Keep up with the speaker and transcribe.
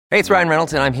Hey, it's Ryan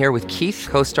Reynolds, and I'm here with Keith,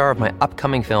 co-star of my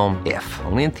upcoming film, If,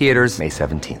 only in theaters May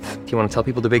 17th. Do you want to tell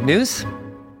people the big news?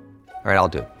 All right, I'll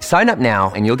do it. Sign up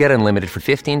now and you'll get unlimited for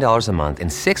 $15 a month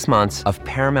and 6 months of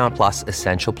Paramount Plus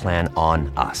Essential Plan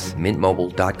on us.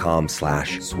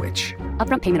 MintMobile.com/switch.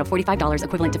 Upfront payment of $45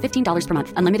 equivalent to $15 per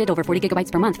month. Unlimited over 40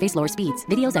 gigabytes per month. Face lower speeds.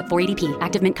 Videos at 480p.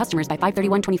 Active Mint customers by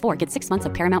 531.24 get 6 months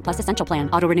of Paramount Plus Essential Plan.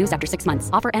 Auto renews after 6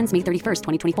 months. Offer ends May 31st,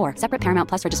 2024. Separate Paramount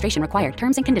Plus registration required.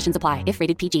 Terms and conditions apply if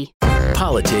rated PG.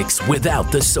 Politics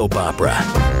without the soap opera.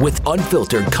 With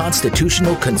unfiltered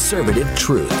constitutional conservative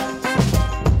truth.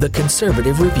 The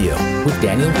Conservative Review with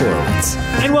Daniel Horowitz.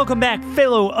 And welcome back,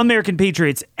 fellow American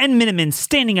patriots and Minutemen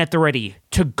standing at the ready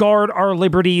to guard our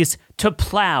liberties, to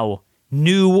plow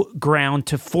new ground,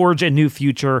 to forge a new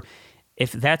future.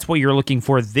 If that's what you're looking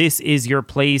for, this is your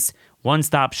place.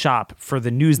 One-stop shop for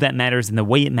the news that matters in the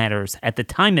way it matters, at the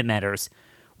time it matters,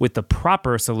 with the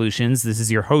proper solutions. This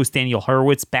is your host, Daniel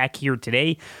Horowitz, back here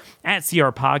today at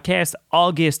CR Podcast,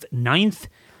 August 9th.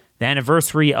 The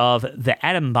anniversary of the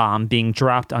atom bomb being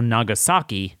dropped on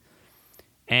Nagasaki.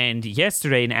 And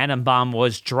yesterday, an atom bomb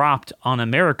was dropped on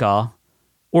America.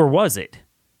 Or was it?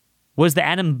 Was the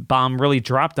atom bomb really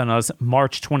dropped on us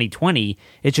March 2020?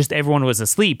 It's just everyone was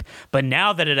asleep. But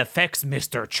now that it affects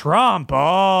Mr. Trump,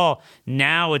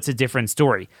 now it's a different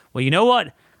story. Well, you know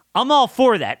what? I'm all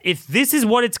for that. If this is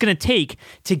what it's going to take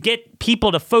to get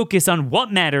people to focus on what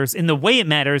matters in the way it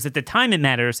matters at the time it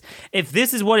matters, if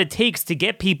this is what it takes to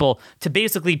get people to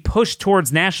basically push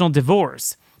towards national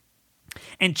divorce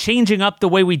and changing up the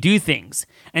way we do things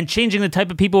and changing the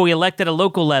type of people we elect at a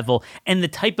local level and the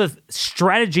type of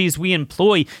strategies we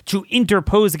employ to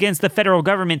interpose against the federal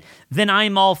government, then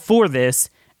I'm all for this.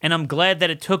 And I'm glad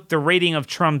that it took the rating of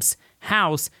Trump's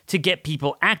House to get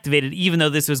people activated, even though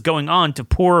this was going on to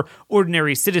poor,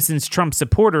 ordinary citizens, Trump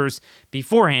supporters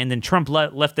beforehand, and Trump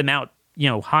left them out,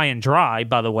 high and dry,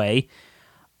 by the way.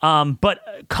 But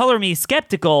color me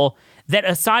skeptical that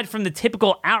aside from the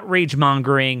typical outrage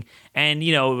mongering and,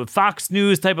 Fox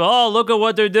News type of, look at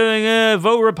what they're doing,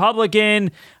 vote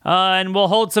Republican, and we'll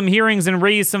hold some hearings and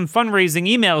raise some fundraising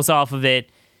emails off of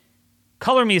it.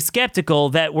 Color me skeptical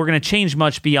that we're going to change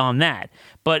much beyond that.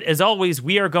 But as always,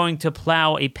 we are going to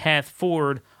plow a path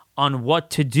forward on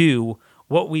what to do,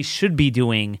 what we should be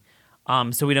doing,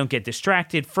 so we don't get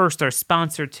distracted. First, our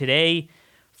sponsor today,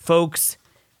 folks,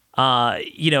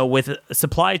 with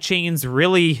supply chains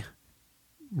really,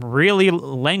 really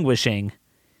languishing,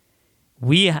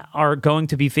 we are going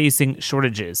to be facing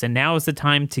shortages. And now is the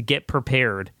time to get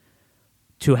prepared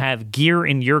to have gear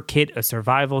in your kit, a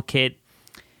survival kit.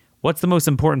 What's the most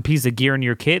important piece of gear in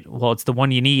your kit? Well, it's the one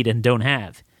you need and don't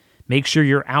have. Make sure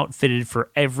you're outfitted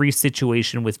for every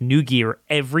situation with new gear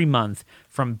every month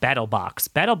from BattleBox.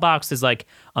 BattleBox is like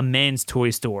a man's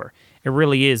toy store. It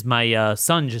really is. My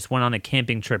son just went on a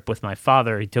camping trip with my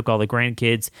father. He took all the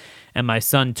grandkids, and my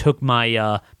son took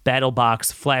my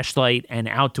BattleBox flashlight and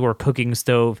outdoor cooking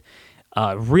stove.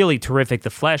 Really terrific.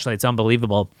 The flashlight's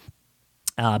unbelievable.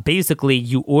 Basically,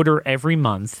 you order every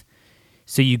month.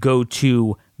 So you go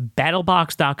to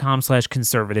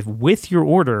battlebox.com/conservative. With your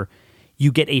order, you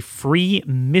get a free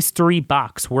mystery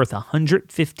box worth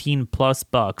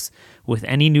 $115+ with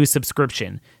any new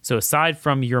subscription. So aside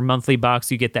from your monthly box,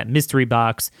 you get that mystery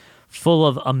box full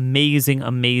of amazing,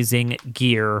 amazing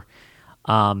gear.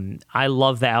 I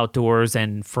love the outdoors,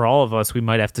 and for all of us, we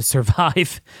might have to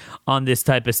survive on this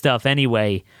type of stuff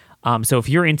anyway. So if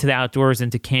you're into the outdoors,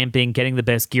 into camping, getting the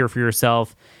best gear for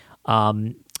yourself,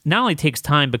 not only takes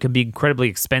time, but can be incredibly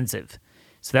expensive.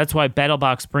 So that's why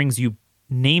BattleBox brings you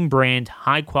name brand,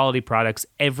 high quality products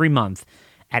every month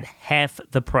at half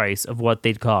the price of what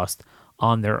they'd cost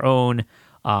on their own.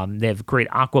 They have great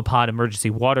Aquapod emergency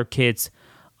water kits,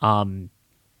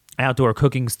 outdoor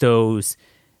cooking stoves,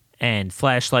 and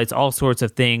flashlights, all sorts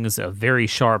of things, very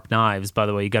sharp knives. By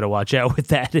the way, you got to watch out with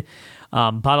that.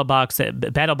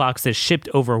 BattleBox has shipped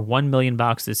over 1 million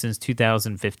boxes since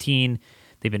 2015.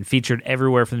 They've been featured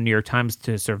everywhere from the New York Times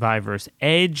to Survivor's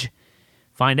Edge.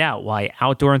 Find out why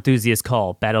outdoor enthusiasts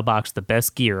call BattleBox the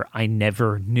best gear I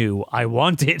never knew I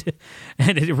wanted.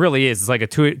 And it really is. It's like a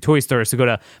toy store. So go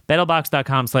to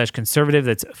battlebox.com/conservative.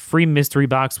 That's a free mystery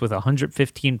box with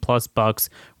 $115+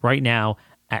 right now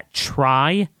at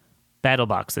Try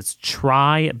BattleBox. That's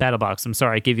Try BattleBox. I'm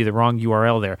sorry, I gave you the wrong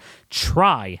URL there.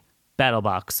 Try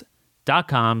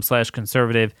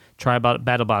battlebox.com/conservative. Try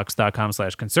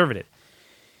battlebox.com/conservative.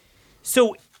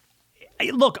 So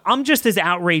Look, I'm just as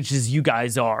outraged as you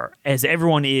guys are, as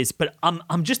everyone is, but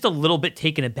I'm just a little bit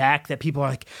taken aback that people are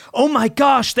like, oh my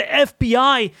gosh, the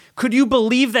FBI, could you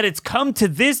believe that it's come to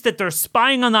this, that they're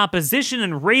spying on the opposition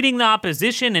and raiding the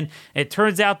opposition? And it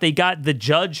turns out they got the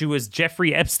judge who was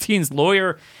Jeffrey Epstein's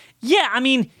lawyer. Yeah, I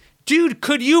mean, dude,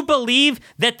 could you believe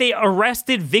that they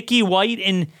arrested Vicky White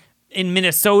in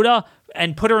Minnesota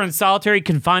and put her in solitary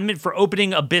confinement for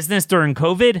opening a business during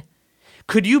COVID?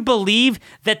 Could you believe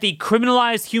that they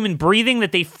criminalized human breathing,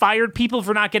 that they fired people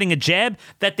for not getting a jab,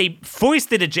 that they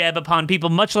foisted a jab upon people,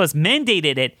 much less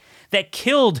mandated it, that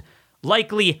killed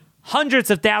likely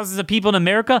hundreds of thousands of people in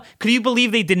America? Could you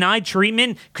believe they denied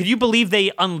treatment? Could you believe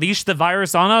they unleashed the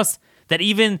virus on us? That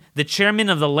even the chairman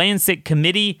of the Lancet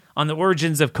Committee on the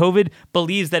Origins of COVID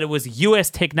believes that it was U.S.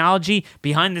 technology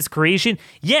behind this creation?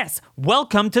 Yes,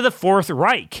 welcome to the Fourth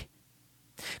Reich.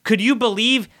 Could you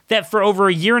believe that for over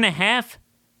a year and a half,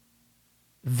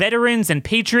 veterans and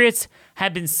patriots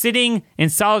have been sitting in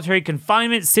solitary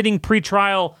confinement, sitting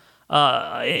pretrial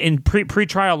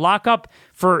lockup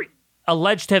for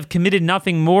alleged to have committed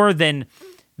nothing more than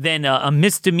a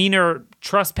misdemeanor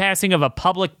trespassing of a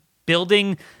public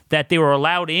building that they were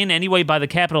allowed in anyway by the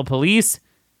Capitol Police?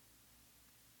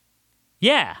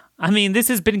 Yeah, I mean, this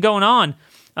has been going on.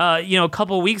 A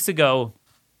couple of weeks ago,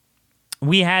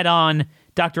 we had on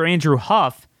Dr. Andrew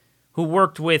Huff, who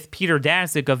worked with Peter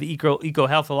Daszak of Eco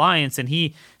Health Alliance, and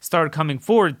he started coming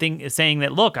forward saying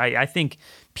that, look, I think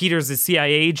Peter's a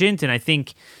CIA agent, and I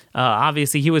think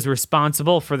obviously he was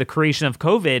responsible for the creation of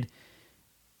COVID.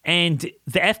 And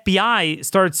the FBI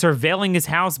started surveilling his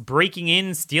house, breaking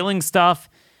in, stealing stuff,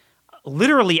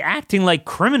 literally acting like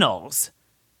criminals.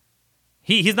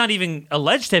 He's not even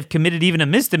alleged to have committed even a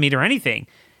misdemeanor or anything.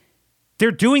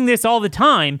 They're doing this all the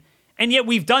time, and yet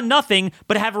we've done nothing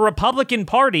but have a Republican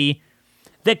Party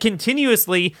that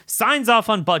continuously signs off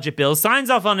on budget bills,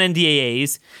 signs off on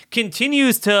NDAAs,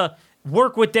 continues to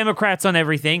work with Democrats on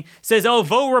everything, says, oh,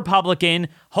 vote Republican,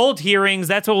 hold hearings,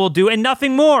 that's what we'll do, and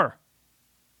nothing more.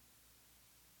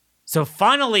 So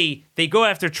finally, they go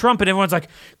after Trump, and everyone's like,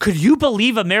 could you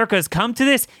believe America has come to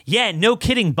this? Yeah, no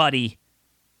kidding, buddy.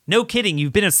 No kidding,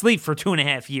 you've been asleep for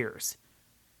 2.5 years.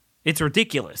 It's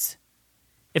ridiculous.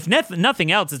 If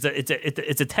nothing else,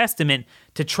 it's a testament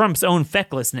to Trump's own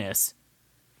fecklessness.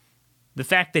 The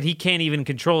fact that he can't even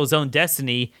control his own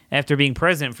destiny after being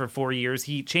president for 4 years,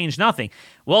 he changed nothing.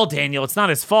 Well, Daniel, it's not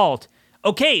his fault.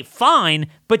 Okay,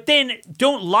 fine, but then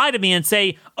don't lie to me and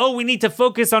say, oh, we need to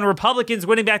focus on Republicans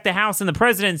winning back the House and the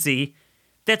presidency.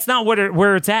 That's not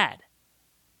where it's at.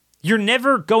 You're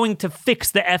never going to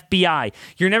fix the FBI.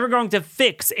 You're never going to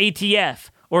fix ATF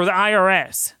or the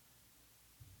IRS.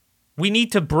 We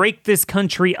need to break this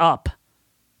country up.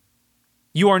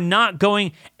 You are not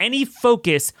going any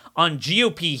focus on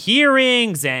GOP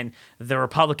hearings and the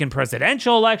Republican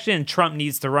presidential election. Trump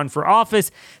needs to run for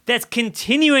office. That's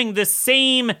continuing the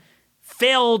same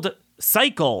failed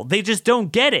cycle. They just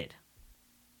don't get it.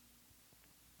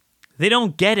 They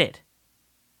don't get it.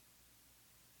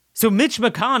 So Mitch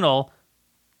McConnell,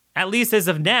 at least as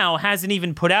of now, hasn't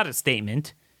even put out a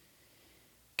statement.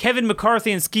 Kevin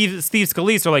McCarthy and Steve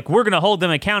Scalise are like, we're going to hold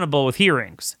them accountable with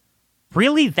hearings.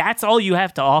 Really? That's all you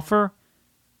have to offer?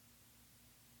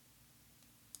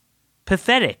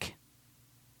 Pathetic.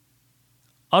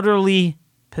 Utterly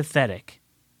pathetic.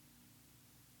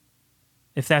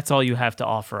 If that's all you have to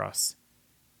offer us.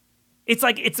 It's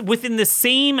like it's within the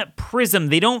same prism.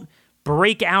 They don't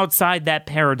break outside that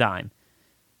paradigm.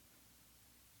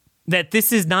 That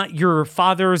this is not your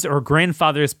father's or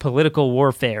grandfather's political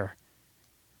warfare.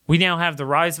 We now have the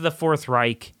rise of the Fourth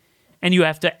Reich, and you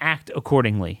have to act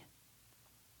accordingly.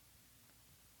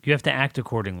 You have to act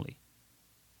accordingly.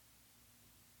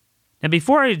 Now,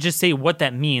 before I just say what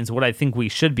that means, what I think we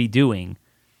should be doing,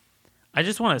 I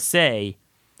just want to say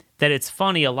that it's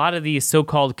funny, a lot of these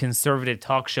so-called conservative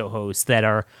talk show hosts that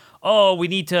are, oh, we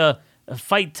need to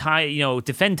fight,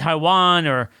 defend Taiwan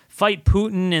or fight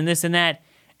Putin and this and that.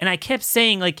 And I kept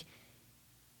saying, like,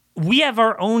 we have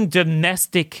our own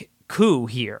domestic coup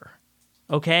here,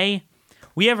 okay?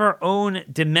 We have our own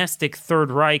domestic Third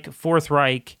Reich, Fourth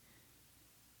Reich.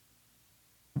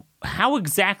 How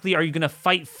exactly are you going to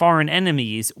fight foreign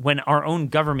enemies when our own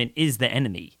government is the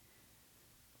enemy?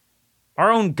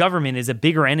 Our own government is a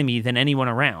bigger enemy than anyone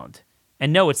around.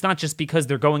 And no, it's not just because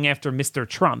they're going after Mr.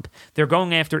 Trump. They're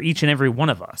going after each and every one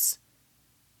of us.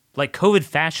 Like COVID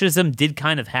fascism did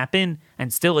kind of happen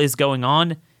and still is going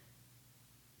on.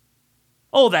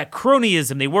 Oh, that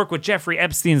cronyism. They work with Jeffrey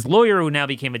Epstein's lawyer, who now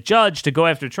became a judge, to go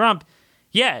after Trump.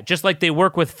 Yeah, just like they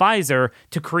work with Pfizer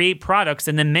to create products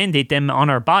and then mandate them on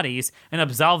our bodies and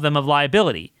absolve them of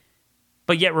liability.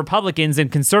 But yet Republicans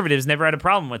and conservatives never had a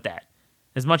problem with that,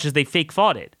 as much as they fake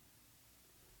fought it.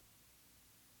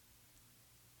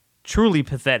 Truly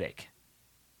pathetic.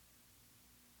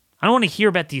 I don't want to hear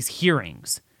about these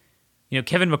hearings.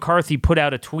 Kevin McCarthy put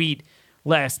out a tweet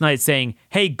last night saying,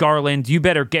 "Hey, Garland, you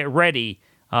better get ready.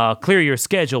 Clear your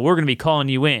schedule. We're going to be calling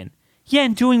you in." Yeah,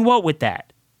 and doing what with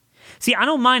that? See, I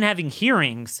don't mind having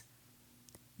hearings,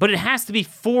 but it has to be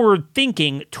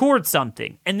forward-thinking towards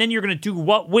something, and then you're going to do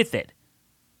what with it?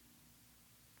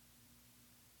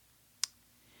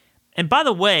 And by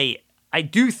the way, I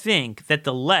do think that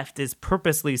the left is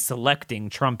purposely selecting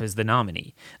Trump as the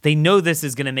nominee. They know this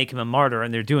is going to make him a martyr,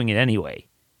 and they're doing it anyway.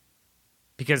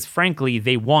 Because, frankly,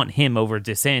 they want him over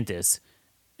DeSantis,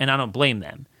 and I don't blame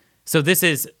them. So this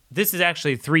is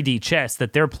actually 3D chess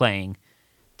that they're playing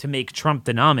to make Trump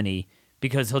the nominee,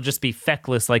 because he'll just be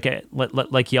feckless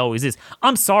like he always is.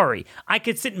 I'm sorry. I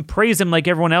could sit and praise him like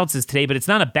everyone else is today, but it's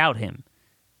not about him.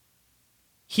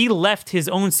 He left his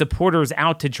own supporters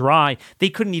out to dry. They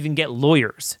couldn't even get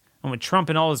lawyers. And with Trump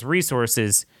and all his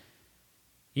resources,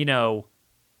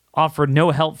 offered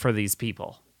no help for these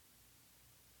people.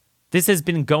 This has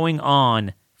been going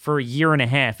on for a year and a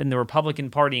half, and the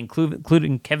Republican Party,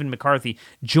 including Kevin McCarthy,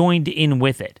 joined in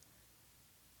with it.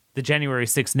 The January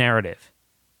 6th narrative.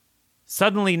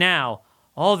 Suddenly now,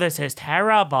 all this is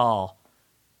terrible.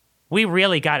 We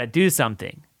really got to do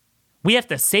something. We have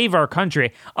to save our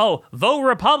country. Oh, vote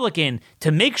Republican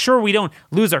to make sure we don't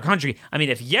lose our country. I mean,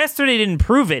 if yesterday didn't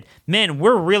prove it, man,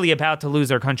 we're really about to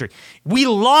lose our country. We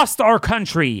lost our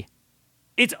country.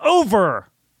 It's over.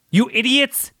 You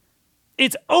idiots.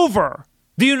 It's over.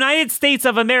 The United States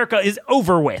of America is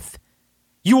over with.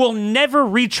 You will never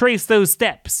retrace those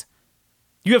steps.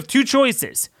 You have two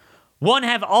choices. One,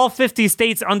 have all 50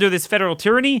 states under this federal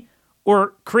tyranny,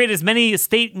 or create as many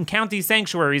state and county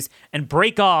sanctuaries and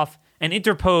break off and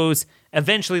interpose,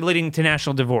 eventually leading to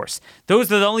national divorce.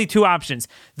 Those are the only two options.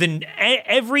 Then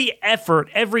every effort,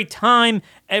 every time,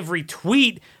 every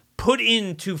tweet put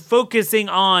into focusing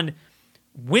on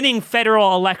winning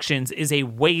federal elections is a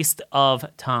waste of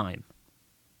time.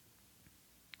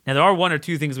 Now, there are one or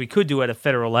two things we could do at a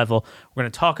federal level. We're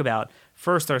going to talk about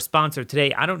first our sponsor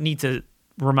today. I don't need to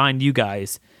remind you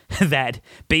guys that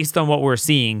based on what we're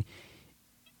seeing,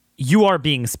 you are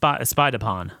being spied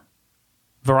upon.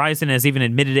 Verizon has even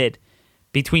admitted it.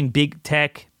 Between big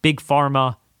tech, big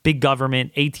pharma, big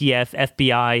government, ATF,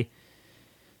 FBI,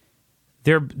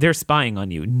 they're spying on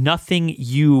you. Nothing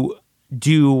you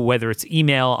do, whether it's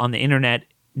email, on the internet,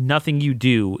 nothing you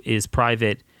do is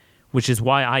private, which is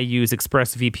why I use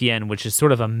ExpressVPN, which is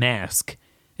sort of a mask,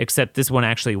 except this one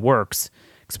actually works.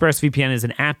 ExpressVPN is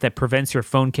an app that prevents your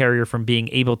phone carrier from being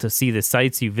able to see the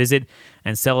sites you visit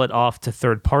and sell it off to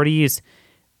third parties.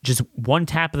 Just one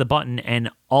tap of the button and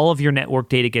all of your network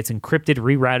data gets encrypted,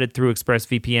 rerouted through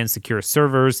ExpressVPN secure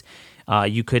servers.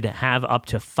 You could have up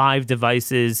to 5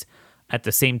 devices at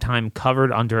the same time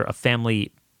covered under a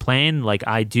family plan like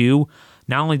I do.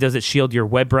 Not only does it shield your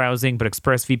web browsing, but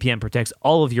ExpressVPN protects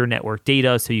all of your network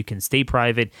data so you can stay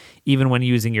private even when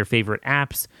using your favorite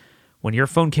apps. When your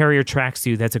phone carrier tracks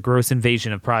you, that's a gross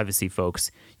invasion of privacy,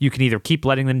 folks. You can either keep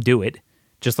letting them do it,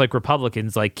 just like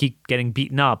Republicans keep getting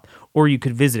beaten up, or you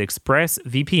could visit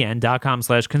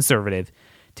expressvpn.com/conservative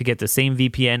to get the same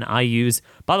VPN I use.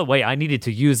 By the way, I needed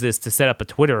to use this to set up a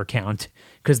Twitter account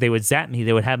because they would zap me.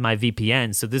 They would have my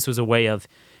VPN. So this was a way of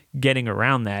getting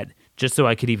around that, just so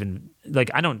I could even,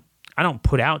 I don't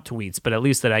put out tweets, but at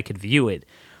least that I could view it.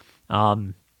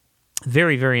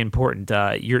 Very, very important.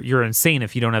 You're insane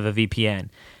if you don't have a VPN.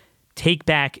 Take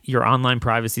back your online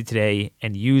privacy today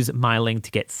and use my link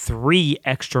to get 3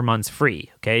 extra months free,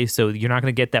 okay? So you're not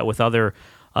going to get that with other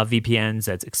VPNs.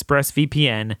 That's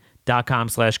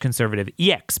expressvpn.com/conservative,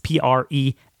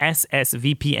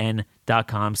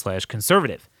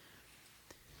 expressvpn.com/conservative.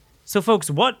 So, folks,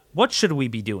 what should we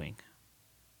be doing?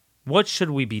 What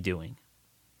should we be doing?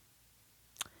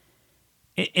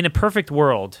 In a perfect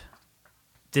world,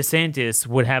 DeSantis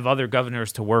would have other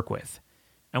governors to work with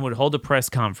and would hold a press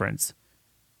conference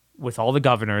with all the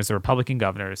governors, the Republican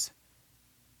governors,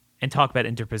 and talk about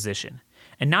interposition.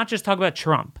 And not just talk about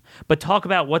Trump, but talk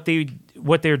about what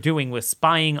they're doing with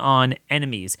spying on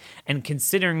enemies and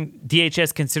considering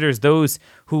DHS considers those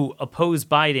who oppose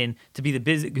Biden to be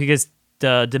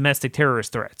the domestic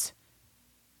terrorist threats.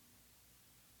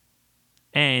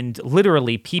 And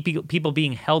literally people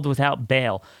being held without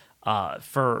bail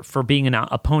for being an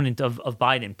opponent of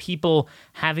Biden. People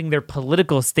having their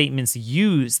political statements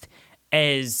used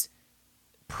as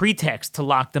pretext to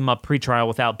lock them up pretrial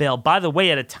without bail. By the way,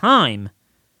 at a time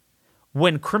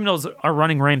when criminals are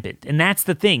running rampant. And that's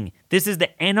the thing. This is the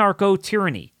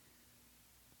anarcho-tyranny.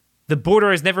 The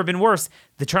border has never been worse.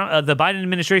 The Biden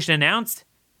administration announced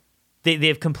they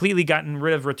have completely gotten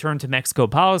rid of return to Mexico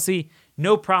policy.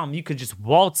 No problem. You could just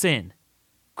waltz in.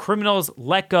 Criminals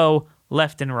let go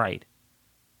left and right.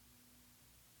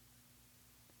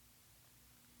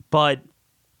 But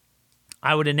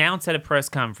I would announce at a press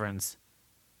conference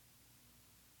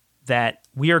that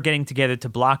we are getting together to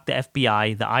block the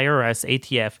FBI, the IRS,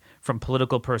 ATF from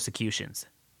political persecutions.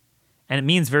 And it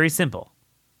means very simple.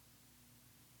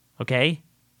 Okay?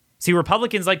 See,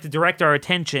 Republicans like to direct our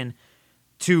attention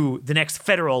to the next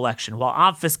federal election while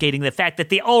obfuscating the fact that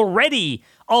they already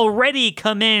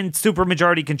command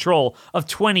supermajority control of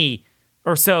 20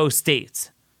 or so states.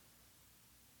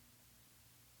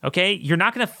 Okay? You're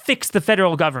not going to fix the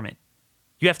federal government.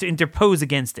 You have to interpose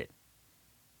against it.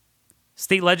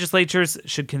 State legislatures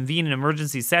should convene an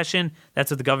emergency session.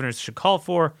 That's what the governors should call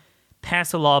for.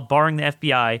 Pass a law barring the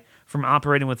FBI from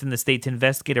operating within the state to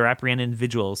investigate or apprehend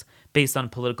individuals based on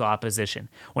political opposition.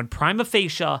 When prima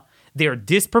facie, they are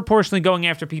disproportionately going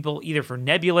after people either for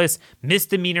nebulous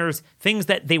misdemeanors, things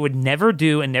that they would never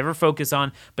do and never focus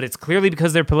on, but it's clearly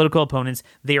because they're political opponents,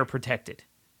 they are protected.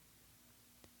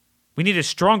 We need a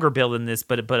stronger bill than this,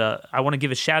 but I want to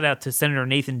give a shout out to Senator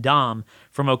Nathan Dahm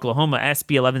from Oklahoma,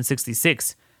 SB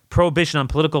 1166, Prohibition on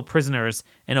Political Prisoners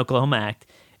in Oklahoma Act.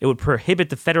 It would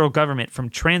prohibit the federal government from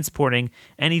transporting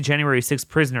any January 6th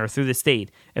prisoner through the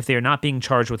state if they are not being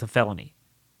charged with a felony.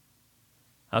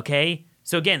 Okay?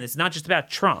 So again, it's not just about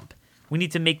Trump. We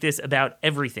need to make this about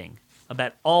everything,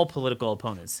 about all political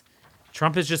opponents.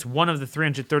 Trump is just one of the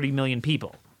 330 million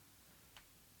people.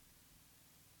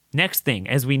 Next thing,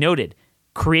 as we noted,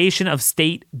 creation of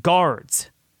state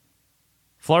guards.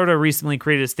 Florida recently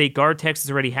created a state guard.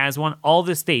 Texas already has one. All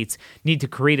the states need to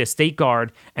create a state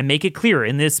guard and make it clear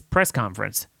in this press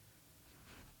conference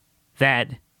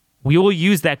that we will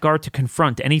use that guard to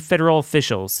confront any federal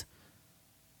officials,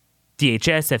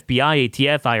 DHS, FBI,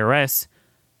 ATF, IRS,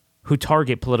 who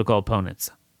target political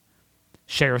opponents.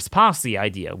 Sheriff's posse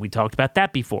idea. We talked about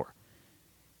that before.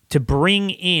 To bring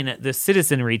in the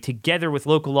citizenry together with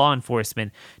local law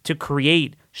enforcement to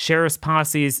create sheriff's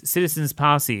posses, citizens'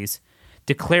 posses,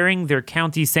 declaring their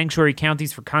counties sanctuary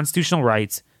counties for constitutional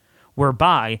rights,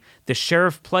 whereby the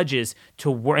sheriff pledges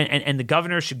to work, and the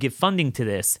governor should give funding to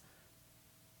this,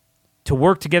 to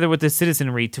work together with the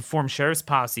citizenry to form sheriff's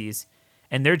posses,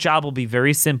 and their job will be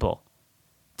very simple.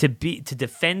 To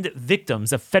defend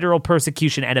victims of federal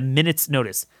persecution at a minute's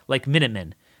notice, like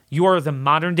Minutemen. You are the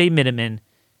modern-day Minutemen.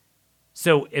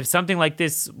 So if something like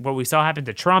this, what we saw happen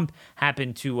to Trump,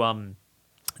 happened to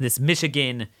this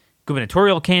Michigan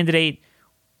gubernatorial candidate,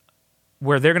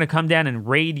 where they're going to come down and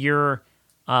raid your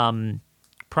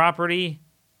property,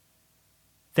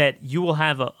 that you will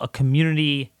have a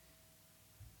community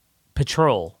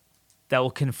patrol that will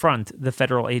confront the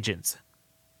federal agents.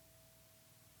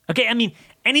 Okay, I mean,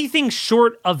 anything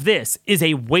short of this is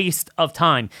a waste of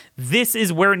time. This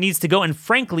is where it needs to go. And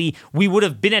frankly, we would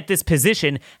have been at this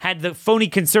position had the phony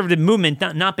conservative movement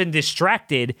not been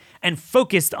distracted and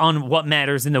focused on what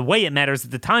matters in the way it matters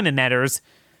at the time it matters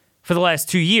for the last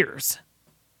 2 years.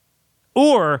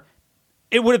 Or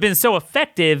it would have been so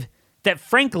effective that,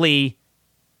 frankly,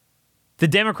 the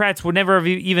Democrats would never have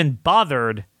even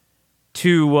bothered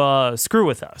to screw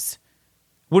with us.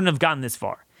 Wouldn't have gotten this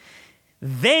far.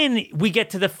 Then we get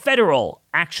to the federal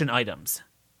action items.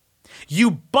 You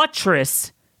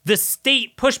buttress the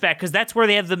state pushback, because that's where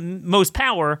they have the most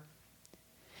power,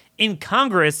 in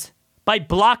Congress by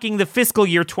blocking the fiscal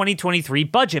year 2023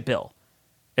 budget bill.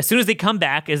 As soon as they come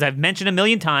back, as I've mentioned a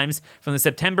million times, from the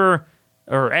September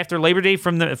or after Labor Day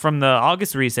from the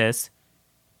August recess,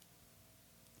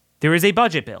 there is a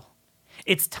budget bill.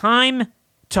 It's time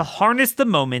to harness the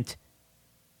moment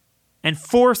and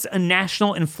force a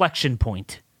national inflection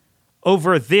point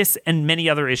over this and many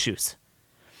other issues.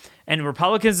 And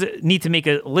Republicans need to make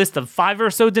a list of 5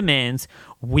 or so demands.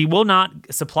 We will not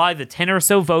supply the 10 or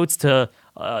so votes to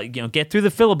get through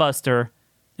the filibuster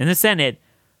in the Senate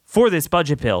for this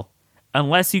budget bill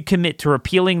unless you commit to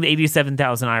repealing the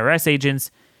 87,000 IRS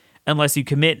agents, unless you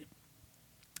commit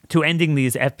to ending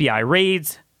these FBI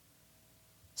raids,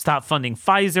 stop funding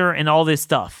Pfizer, and all this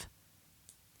stuff.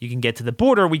 You can get to the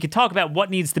border. We could talk about what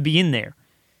needs to be in there.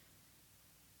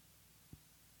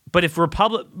 But if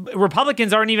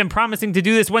Republicans aren't even promising to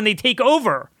do this when they take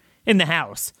over in the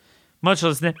House, much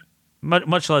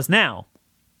less now.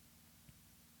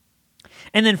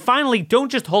 And then finally,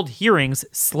 don't just hold hearings,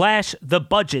 slash the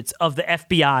budgets of the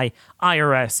FBI,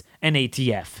 IRS, and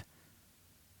ATF.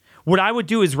 What I would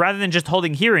do is, rather than just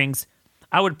holding hearings,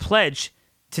 I would pledge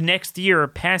to next year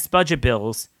pass budget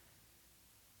bills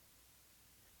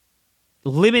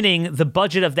limiting the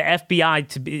budget of the FBI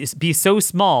to be so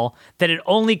small that it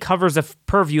only covers a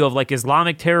purview of like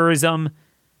Islamic terrorism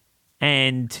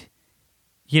and,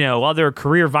 other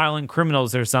career violent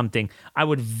criminals or something. I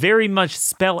would very much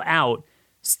spell out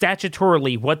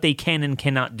statutorily what they can and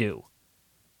cannot do.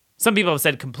 Some people have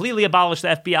said completely abolish the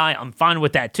FBI. I'm fine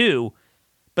with that too.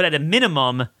 But at a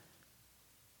minimum,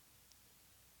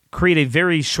 create a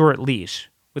very short leash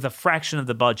with a fraction of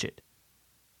the budget.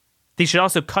 They should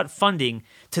also cut funding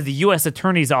to the U.S.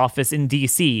 Attorney's Office in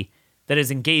D.C. that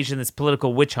is engaged in this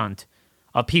political witch hunt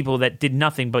of people that did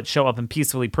nothing but show up and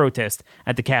peacefully protest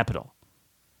at the Capitol.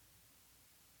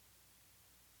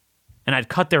 And I'd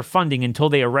cut their funding until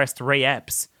they arrest Ray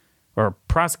Epps or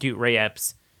prosecute Ray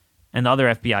Epps and the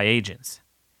other FBI agents.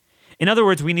 In other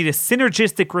words, we need a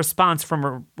synergistic response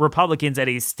from Republicans at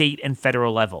a state and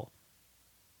federal level.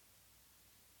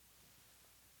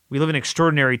 We live in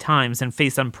extraordinary times and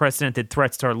face unprecedented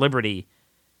threats to our liberty.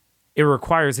 It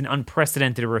requires an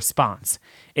unprecedented response.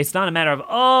 It's not a matter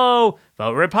of,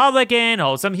 vote Republican,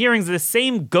 hold some hearings, the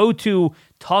same go-to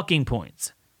talking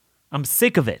points. I'm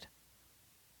sick of it.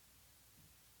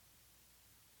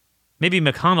 Maybe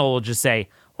McConnell will just say,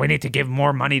 we need to give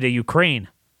more money to Ukraine.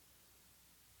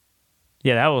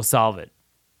 Yeah, that will solve it.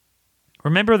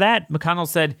 Remember that? McConnell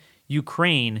said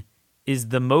Ukraine is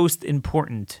the most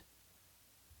important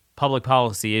public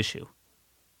policy issue.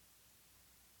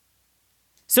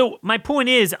 So my point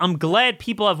is, I'm glad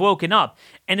people have woken up.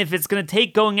 And if it's going to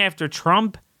take going after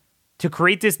Trump to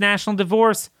create this national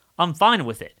divorce, I'm fine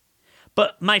with it.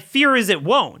 But my fear is it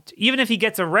won't. Even if he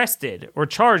gets arrested or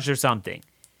charged or something,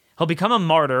 he'll become a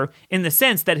martyr in the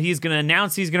sense that he's going to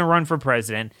announce he's going to run for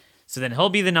president. So then he'll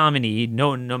be the nominee,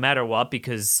 no matter what,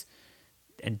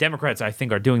 and Democrats, I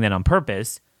think, are doing that on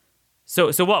purpose.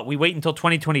 So what? We wait until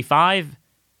 2025?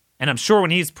 And I'm sure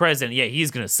when he's president,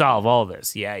 he's going to solve all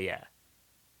this. Yeah.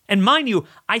 And mind you,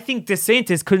 I think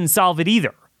DeSantis couldn't solve it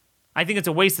either. I think it's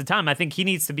a waste of time. I think he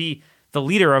needs to be the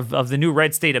leader of the new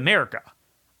red state America.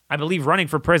 I believe running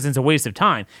for president is a waste of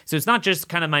time. So it's not just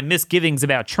kind of my misgivings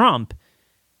about Trump.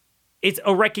 It's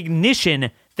a recognition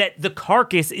that the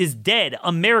carcass is dead.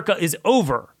 America is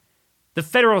over. The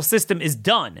federal system is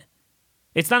done.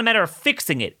 It's not a matter of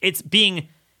fixing it. It's being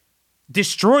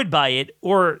destroyed by it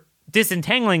or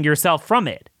disentangling yourself from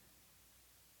it.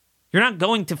 You're not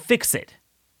going to fix it.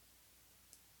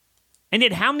 And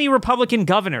yet, how many Republican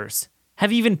governors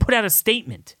have even put out a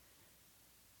statement?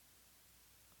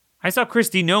 I saw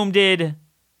Kristi Noem did.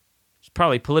 She's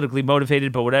probably politically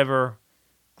motivated, but whatever.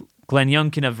 Glenn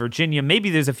Youngkin of Virginia. Maybe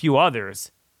there's a few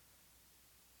others.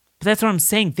 But that's what I'm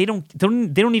saying. They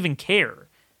don't even care.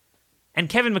 And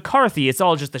Kevin McCarthy, it's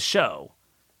all just a show.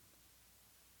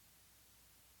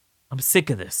 I'm sick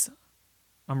of this.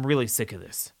 I'm really sick of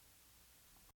this.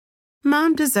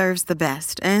 Mom deserves the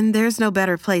best, and there's no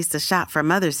better place to shop for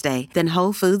Mother's Day than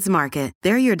Whole Foods Market.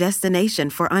 They're your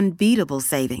destination for unbeatable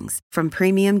savings, from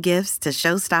premium gifts to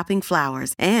show-stopping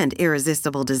flowers and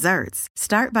irresistible desserts.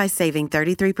 Start by saving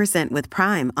 33% with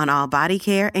Prime on all body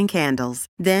care and candles.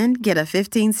 Then get a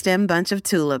 15-stem bunch of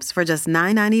tulips for just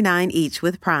 $9.99 each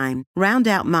with Prime. Round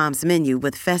out Mom's menu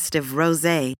with festive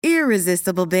rosé,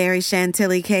 irresistible berry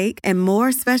chantilly cake, and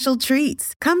more special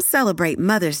treats. Come celebrate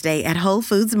Mother's Day at Whole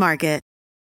Foods Market.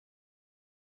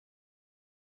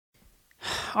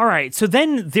 All right, so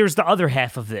then there's the other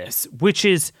half of this, which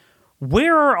is,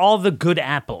 where are all the good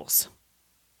apples?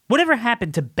 Whatever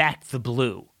happened to Back the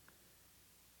Blue?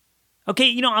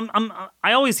 Okay,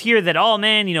 I always hear that,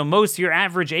 most of your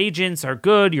average agents are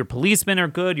good, your policemen are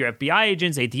good, your FBI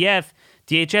agents, ATF,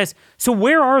 DHS. So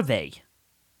where are they?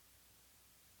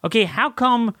 Okay, how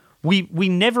come we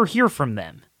never hear from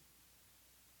them?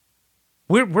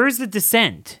 Where's the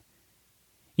dissent?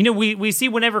 We see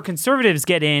whenever conservatives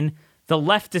get in, the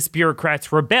leftist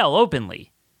bureaucrats rebel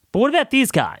openly. But what about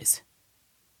these guys?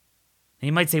 And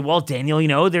you might say, well,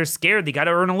 Daniel, they're scared. They got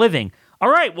to earn a living. All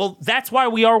right, well, that's why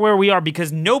we are where we are,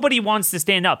 because nobody wants to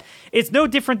stand up. It's no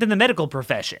different than the medical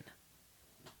profession.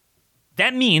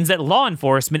 That means that law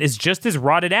enforcement is just as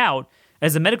rotted out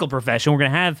as the medical profession. We're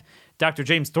going to have Dr.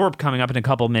 James Thorpe coming up in a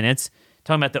couple minutes,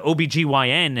 talking about the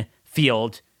OBGYN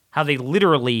field, how they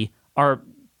literally are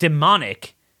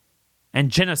demonic and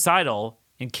genocidal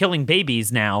and killing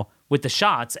babies now with the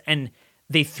shots, and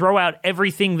they throw out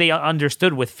everything they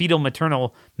understood with fetal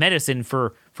maternal medicine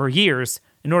for years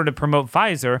in order to promote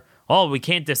Pfizer. Oh, we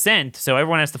can't dissent, so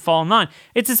everyone has to fall in line.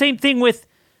 It's the same thing with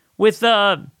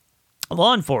law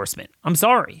enforcement. I'm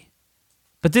sorry.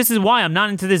 But this is why I'm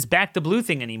not into this Back the Blue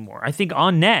thing anymore. I think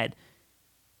on net,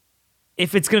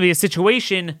 if it's going to be a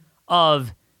situation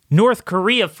of North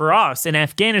Korea for us and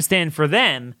Afghanistan for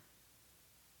them,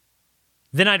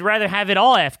 then I'd rather have it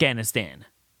all Afghanistan.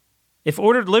 If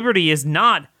ordered liberty is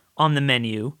not on the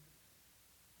menu,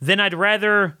 then I'd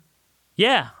rather,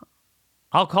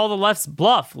 I'll call the left's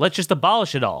bluff. Let's just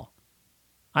abolish it all.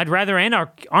 I'd rather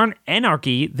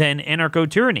anarchy than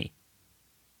anarcho-tyranny.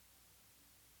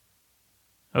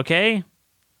 Okay?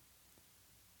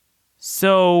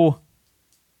 So,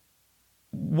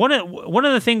 one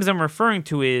of the things I'm referring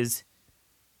to is,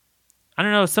 I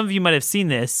don't know, some of you might have seen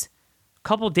this. A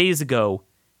couple days ago,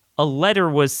 a letter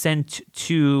was sent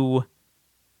to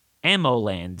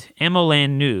Ammoland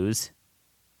News,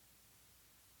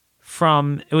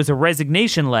 it was a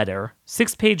resignation letter,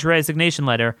 6-page resignation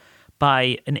letter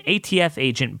by an ATF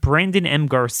agent, Brandon M.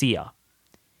 Garcia.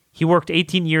 He worked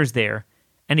 18 years there,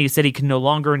 and he said he can no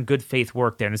longer in good faith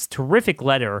work there. And it's a terrific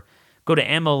letter. Go to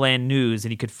Ammoland News,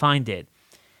 and you could find it.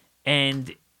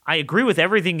 And I agree with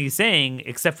everything he's saying,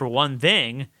 except for one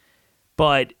thing,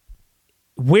 but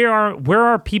where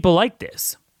are people like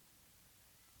this?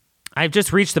 I've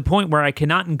just reached the point where I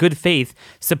cannot in good faith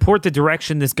support the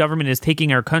direction this government is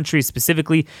taking our country,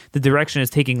 specifically the direction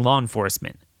it's taking law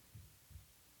enforcement.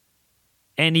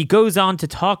 And he goes on to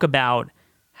talk about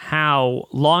how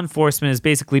law enforcement is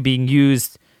basically being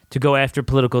used to go after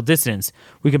political dissidents.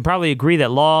 We can probably agree that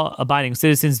law-abiding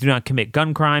citizens do not commit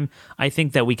gun crime. I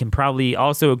think that we can probably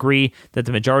also agree that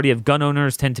the majority of gun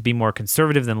owners tend to be more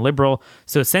conservative than liberal,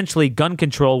 so essentially gun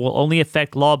control will only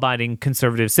affect law-abiding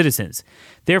conservative citizens.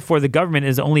 Therefore, the government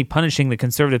is only punishing the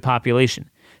conservative population.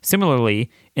 Similarly,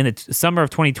 in the summer of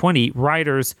 2020,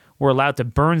 rioters were allowed to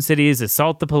burn cities,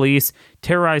 assault the police,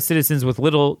 terrorize citizens with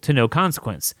little to no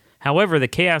consequence. However, the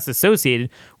chaos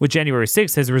associated with January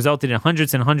 6th has resulted in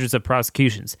hundreds and hundreds of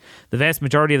prosecutions. The vast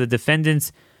majority of the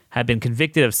defendants have been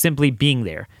convicted of simply being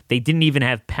there. They didn't even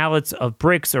have pallets of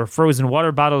bricks or frozen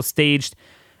water bottles staged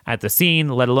at the scene,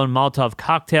 let alone Molotov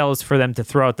cocktails for them to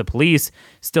throw at the police.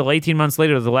 Still, 18 months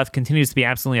later, the left continues to be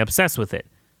absolutely obsessed with it.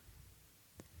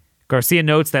 Garcia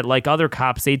notes that, like other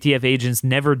cops, ATF agents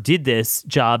never did this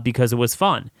job because it was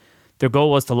fun. Their goal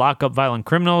was to lock up violent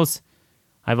criminals.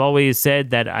 I've always said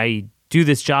that I do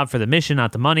this job for the mission,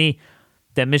 not the money.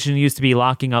 That mission used to be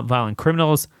locking up violent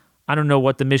criminals. I don't know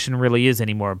what the mission really is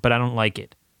anymore, but I don't like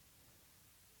it.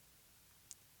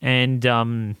 And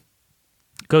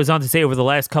goes on to say, over the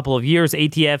last couple of years,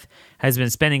 ATF has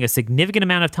been spending a significant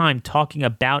amount of time talking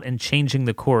about and changing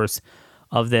the course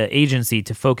of the agency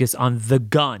to focus on the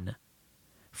gun.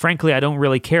 Frankly, I don't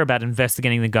really care about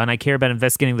investigating the gun. I care about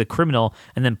investigating the criminal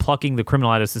and then plucking the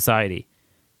criminal out of society.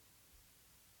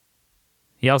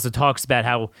 He also talks about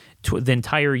how the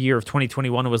entire year of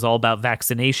 2021 was all about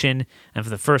vaccination, and for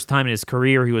the first time in his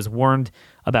career, he was warned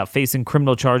about facing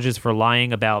criminal charges for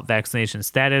lying about vaccination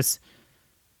status.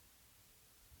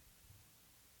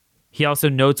 He also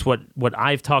notes what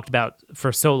I've talked about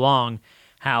for so long,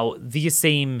 how the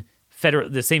same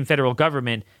federal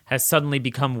government has suddenly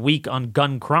become weak on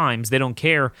gun crimes. They don't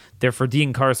care. They're for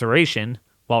de-incarceration,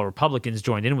 while Republicans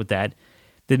joined in with that.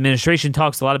 The administration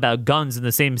talks a lot about guns in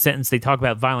the same sentence they talk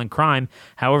about violent crime.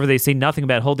 However, they say nothing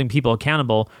about holding people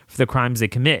accountable for the crimes they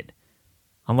commit,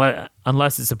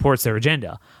 unless it supports their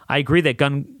agenda. I agree that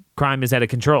gun crime is out of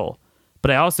control,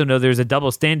 but I also know there's a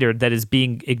double standard that is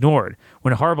being ignored.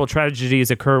 When horrible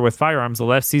tragedies occur with firearms, the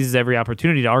left seizes every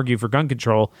opportunity to argue for gun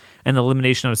control and the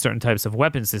elimination of certain types of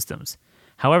weapon systems.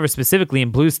 However, specifically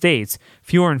in blue states,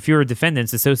 fewer and fewer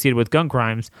defendants associated with gun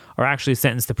crimes are actually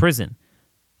sentenced to prison.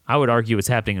 I would argue it's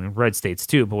happening in red states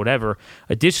too, but whatever.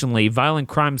 Additionally, violent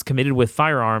crimes committed with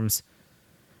firearms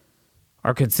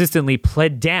are consistently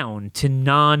pled down to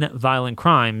non-violent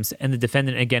crimes, and the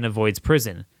defendant again avoids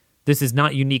prison. This is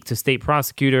not unique to state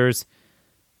prosecutors.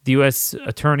 The U.S.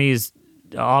 Attorney's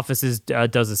offices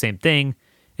does the same thing.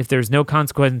 If there's no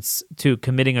consequence to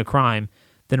committing a crime,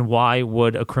 then why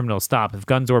would a criminal stop? If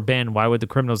guns were banned, why would the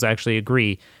criminals actually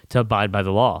agree to abide by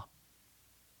the law?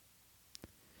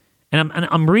 And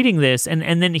I'm reading this, and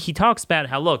then he talks about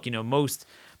how, look, most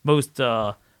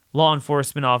law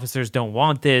enforcement officers don't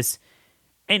want this,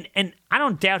 and I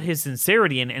don't doubt his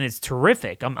sincerity, and it's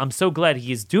terrific. I'm so glad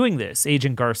he is doing this,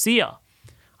 Agent Garcia.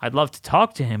 I'd love to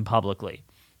talk to him publicly.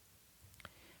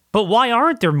 But why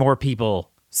aren't there more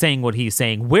people saying what he's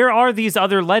saying? Where are these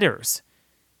other letters?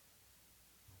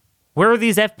 Where are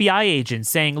these FBI agents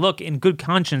saying, look, in good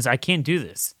conscience, I can't do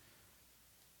this?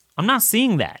 I'm not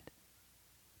seeing that.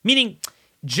 Meaning,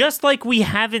 just like we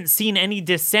haven't seen any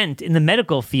dissent in the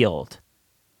medical field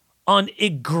on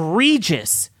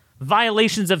egregious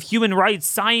violations of human rights,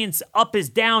 science, up is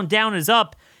down, down is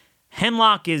up,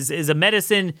 hemlock is a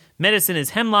medicine, medicine is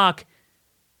hemlock.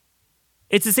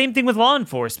 It's the same thing with law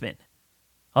enforcement.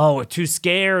 Oh, we're too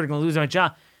scared, I'm going to lose my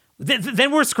job.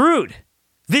 Then we're screwed.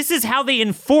 This is how they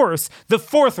enforce the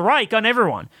Fourth Reich on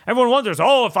everyone. Everyone wonders,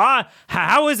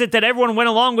 how is it that everyone went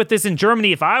along with this in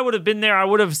Germany? If I would have been there, I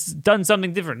would have done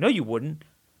something different. No, you wouldn't.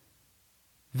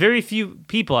 Very few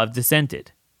people have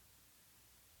dissented.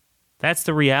 That's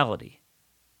the reality.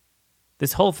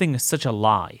 This whole thing is such a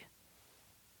lie.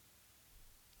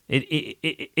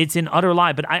 It's an utter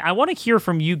lie. But I want to hear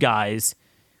from you guys.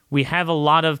 We have a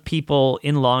lot of people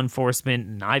in law enforcement,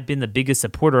 and I've been the biggest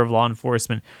supporter of law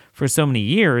enforcement for so many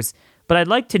years. But I'd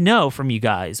like to know from you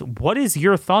guys, what is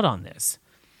your thought on this?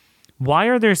 Why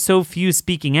are there so few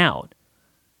speaking out?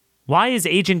 Why is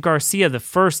Agent Garcia the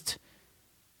first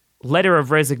letter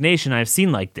of resignation I've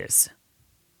seen like this?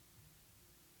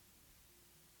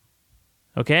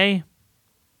 Okay?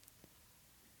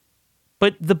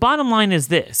 But the bottom line is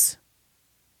this.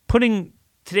 Putting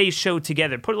today's show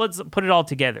together, let's put it all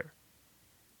together.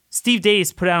 Steve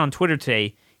Deace put out on Twitter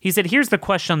today, he said, here's the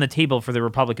question on the table for the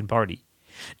Republican Party.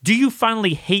 Do you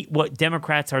finally hate what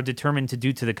Democrats are determined to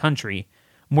do to the country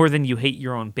more than you hate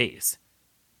your own base?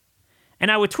 And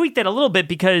I would tweak that a little bit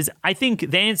because I think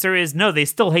the answer is no, they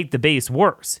still hate the base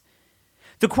worse.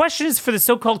 The question is for the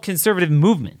so-called conservative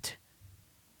movement.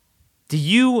 Do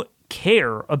you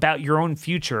care about your own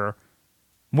future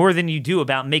more than you do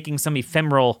about making some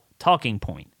ephemeral talking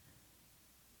point?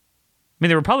 I mean,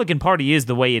 the Republican Party is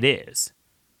the way it is.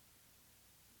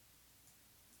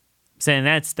 I'm saying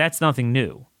that's nothing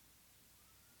new.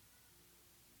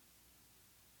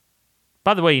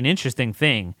 By the way, an interesting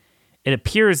thing, it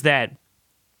appears that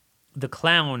the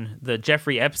clown, the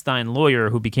Jeffrey Epstein lawyer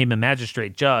who became a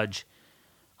magistrate judge,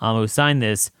 who signed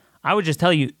this, I would just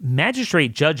tell you,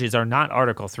 magistrate judges are not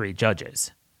Article 3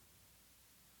 judges.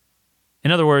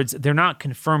 In other words, they're not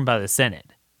confirmed by the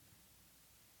Senate.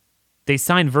 They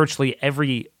sign virtually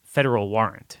every federal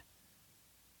warrant.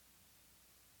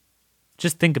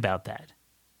 Just think about that.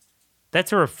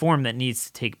 That's a reform that needs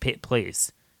to take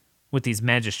place with these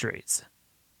magistrates.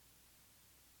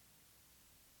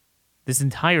 This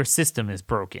entire system is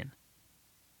broken.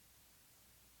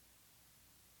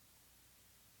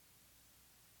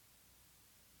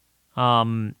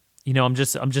 I'm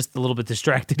just a little bit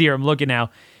distracted here. I'm looking now.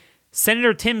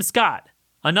 Senator Tim Scott,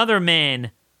 another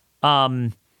man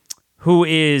who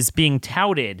is being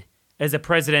touted as a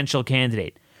presidential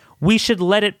candidate. We should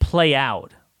let it play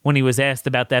out when he was asked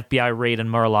about the FBI raid on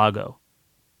Mar-a-Lago.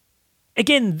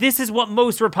 Again, this is what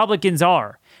most Republicans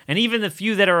are. And even the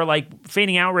few that are like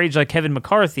feigning outrage like Kevin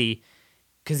McCarthy,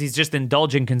 because he's just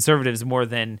indulging conservatives more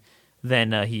than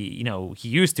he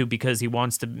used to because he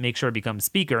wants to make sure he becomes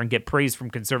speaker and get praise from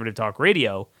conservative talk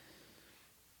radio.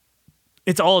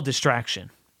 It's all a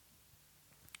distraction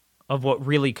of what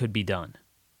really could be done.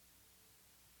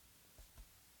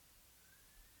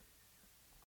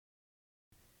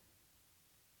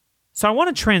 So I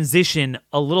want to transition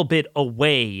a little bit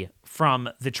away from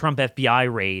the Trump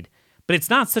FBI raid, but it's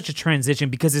not such a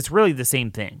transition because it's really the same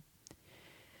thing.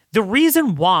 The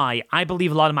reason why I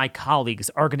believe a lot of my colleagues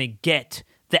are going to get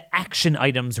the action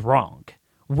items wrong,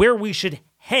 where we should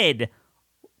head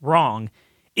wrong,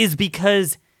 is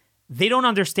because they don't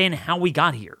understand how we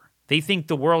got here. They think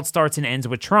the world starts and ends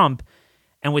with Trump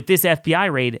and with this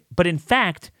FBI raid, but in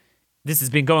fact, this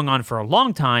has been going on for a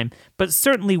long time, but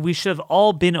certainly we should have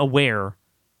all been aware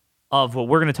of what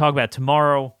we're going to talk about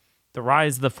tomorrow, the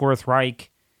rise of the Fourth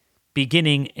Reich,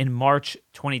 beginning in March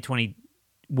 2020,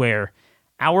 where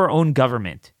our own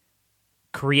government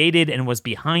created and was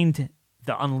behind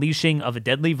the unleashing of a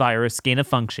deadly virus, gain of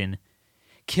function,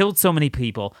 killed so many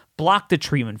people, blocked the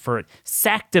treatment for it,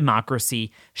 sacked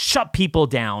democracy, shut people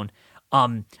down,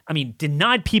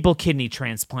 denied people kidney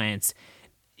transplants.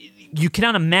 You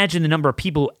cannot imagine the number of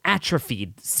people who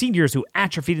atrophied, seniors who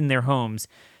atrophied in their homes,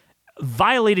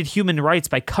 violated human rights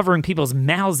by covering people's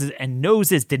mouths and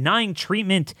noses, denying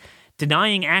treatment,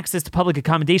 denying access to public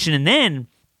accommodation, and then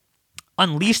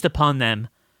unleashed upon them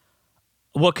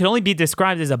what can only be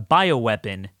described as a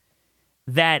bioweapon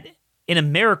that in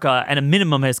America, at a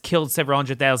minimum, has killed several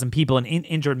 100,000 people and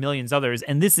injured millions others.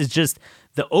 And this is just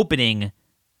the opening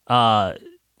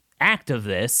act of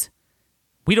this.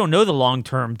 We don't know the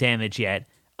long-term damage yet.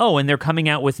 Oh, and they're coming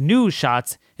out with new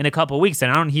shots in a couple of weeks,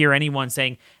 and I don't hear anyone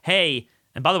saying, hey,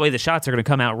 and by the way, the shots are going to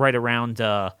come out right around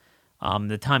the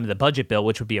time of the budget bill,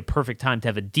 which would be a perfect time to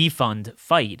have a defund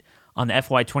fight on the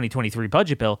FY 2023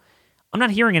 budget bill. I'm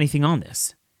not hearing anything on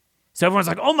this. So everyone's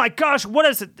like, oh my gosh, what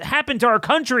has happened to our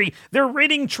country? They're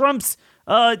raiding Trump's,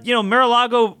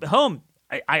 Mar-a-Lago home.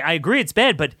 I agree it's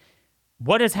bad, but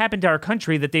what has happened to our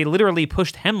country that they literally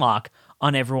pushed hemlock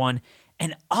on everyone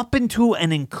and up into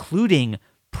and including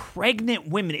pregnant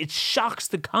women. It shocks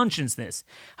the consciousness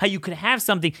how you could have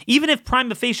something, even if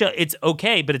prima facie it's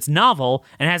okay, but it's novel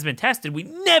and has been tested. We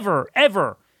never,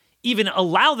 ever even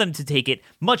allow them to take it,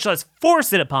 much less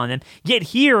force it upon them. Yet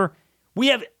here we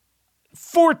have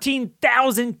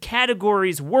 14,000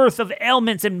 categories worth of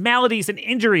ailments and maladies and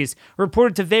injuries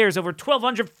reported to VAERS, over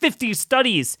 1,250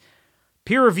 studies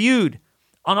peer-reviewed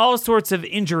on all sorts of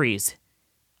injuries.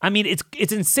 I mean,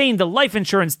 it's insane. The life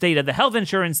insurance data, the health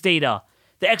insurance data,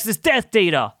 the excess death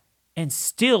data, and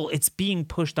still it's being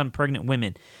pushed on pregnant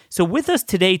women. So with us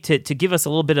today to give us a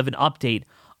little bit of an update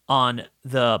on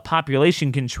the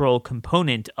population control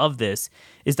component of this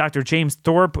is Dr. James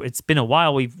Thorpe. It's been a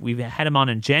while. We've had him on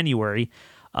in January.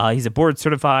 He's a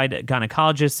board-certified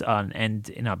gynecologist and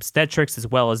in obstetrics as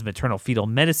well as maternal fetal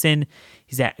medicine.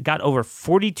 He's got over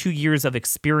 42 years of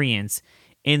experience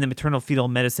in the maternal fetal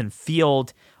medicine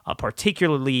field,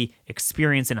 particularly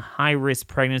experience in high-risk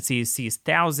pregnancies, sees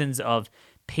thousands of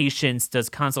patients, does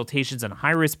consultations on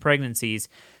high-risk pregnancies.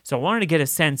 So I wanted to get a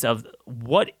sense of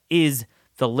what is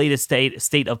the latest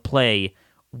state of play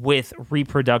with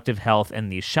reproductive health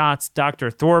and these shots.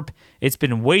 Dr. Thorpe, it's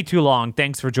been way too long.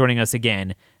 Thanks for joining us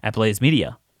again at Blaze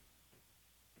Media.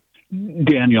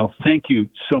 Daniel, thank you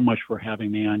so much for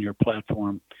having me on your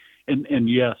platform. And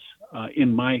yes,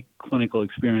 in my clinical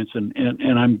experience, and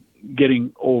I'm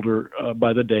getting older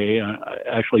by the day,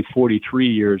 actually 43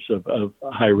 years of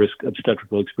high-risk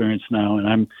obstetrical experience now, and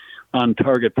I'm on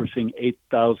target for seeing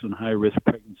 8,000 high-risk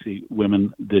pregnancy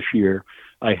women this year.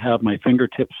 I have my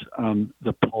fingertips on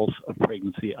the pulse of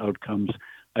pregnancy outcomes,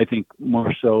 I think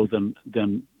more so than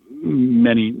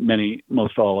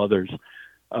most all others.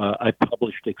 I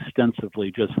published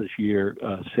extensively just this year,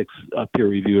 6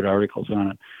 peer-reviewed articles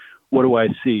on it. What do I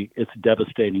see? It's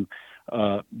devastating.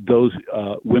 Those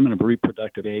women of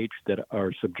reproductive age that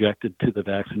are subjected to the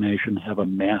vaccination have a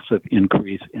massive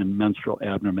increase in menstrual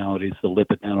abnormalities. The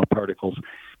lipid nanoparticles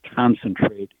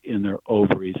concentrate in their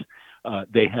ovaries.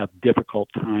 They have difficult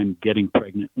time getting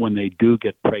pregnant. When they do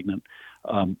get pregnant,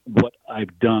 what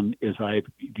I've done is I've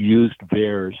used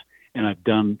VAERS, and I've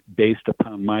done, based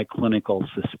upon my clinical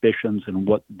suspicions and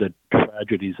what the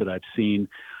tragedies that I've seen,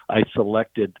 I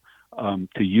selected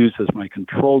to use as my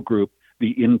control group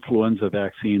the influenza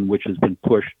vaccine, which has been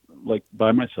pushed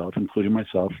by myself, including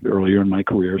myself, earlier in my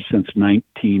career since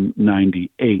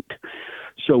 1998.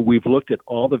 So we've looked at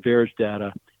all the VAERS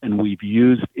data, and we've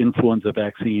used influenza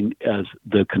vaccine as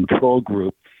the control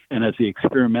group, and as the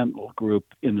experimental group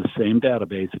in the same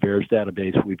database, VAERS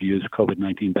database, we've used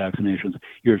COVID-19 vaccinations.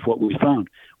 Here's what we found.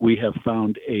 We have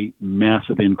found a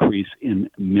massive increase in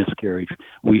miscarriage.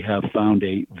 We have found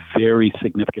a very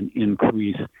significant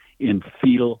increase in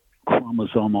fetal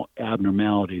chromosomal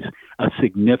abnormalities, a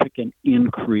significant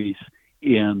increase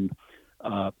in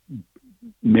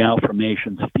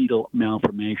malformations, fetal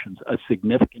malformations, a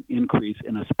significant increase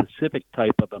in a specific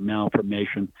type of a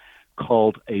malformation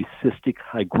called a cystic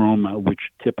hygroma, which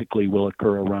typically will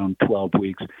occur around 12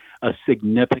 weeks, a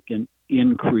significant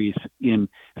increase in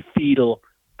fetal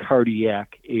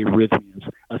cardiac arrhythmias,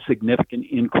 a significant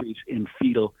increase in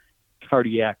fetal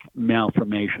cardiac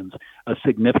malformations, a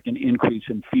significant increase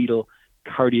in fetal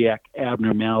cardiac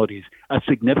abnormalities, a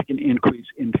significant increase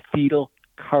in fetal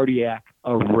cardiac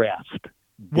arrest.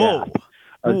 Whoa.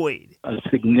 Wait.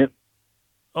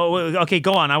 Okay,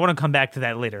 go on. I want to come back to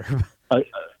that later.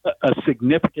 A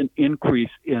significant increase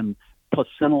in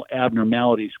placental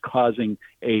abnormalities causing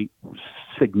a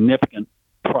significant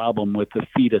problem with the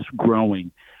fetus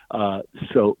growing.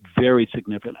 So very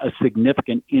significant. A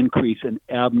significant increase in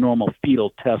abnormal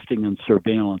fetal testing and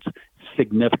surveillance.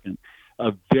 Significant.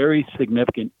 A very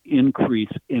significant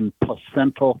increase in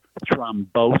placental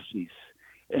thrombosis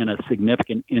and a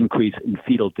significant increase in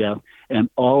fetal death. And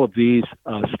all of these,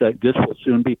 this will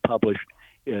soon be published.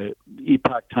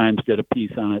 Epoch Times did a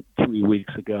piece on it 3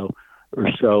 weeks ago or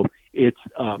so. It's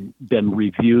been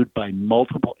reviewed by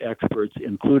multiple experts,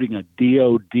 including a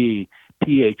DOD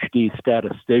PhD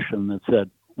statistician that said,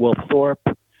 well, Thorpe,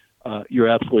 you're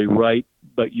absolutely right,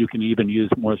 but you can even use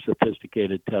more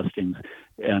sophisticated testings,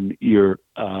 and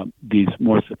these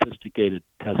more sophisticated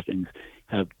testings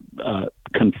have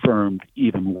confirmed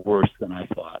even worse than I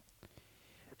thought.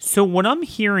 So what I'm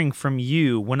hearing from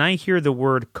you, when I hear the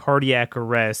word cardiac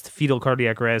arrest, fetal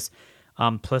cardiac arrest,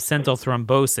 placental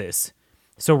thrombosis,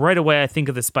 so right away I think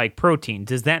of the spike protein.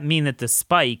 Does that mean that the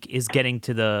spike is getting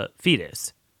to the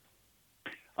fetus?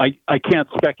 I can't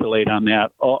speculate on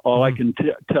that. All I can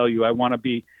tell you, I want to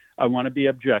be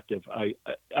objective.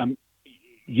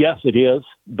 Yes, it is,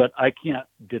 but I can't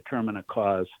determine a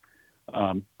cause.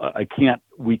 I can't.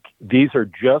 These are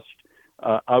just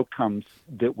outcomes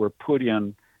that were put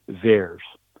in VAERS.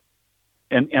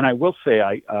 And I will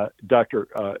say,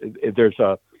 there's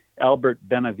Albert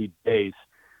Benavides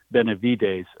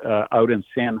out in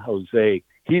San Jose.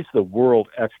 He's the world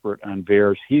expert on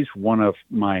VAERS. He's one of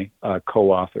my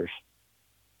co-authors.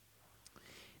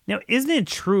 Now, isn't it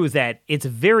true that it's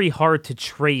very hard to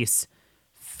trace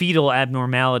fetal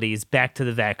abnormalities back to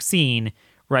the vaccine,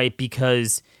 right?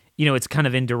 Because, it's kind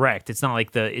of indirect. It's not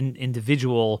like the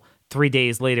individual 3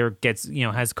 days later gets,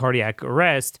 has cardiac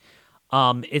arrest.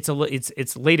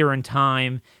 It's later in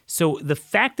time. So the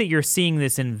fact that you're seeing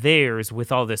this in VAERS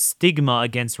with all the stigma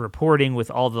against reporting,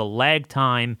 with all the lag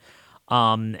time,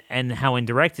 and how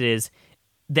indirect it is,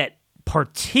 that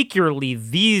particularly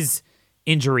these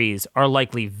injuries are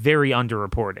likely very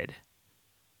underreported.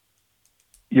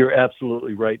 You're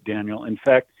absolutely right, Daniel. In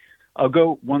fact, I'll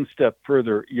go one step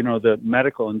further. The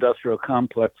medical industrial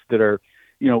complex that are,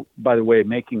 by the way,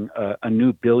 making a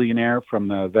new billionaire from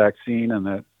the vaccine and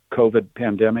the COVID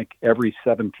pandemic every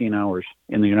 17 hours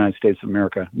in the United States of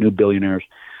America, new billionaires.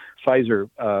 Pfizer,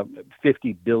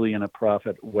 $50 billion a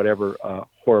profit, whatever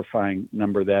horrifying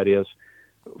number that is,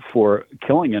 for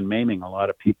killing and maiming a lot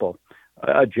of people.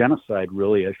 A genocide,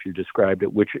 really, as you described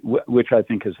it, which I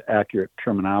think is accurate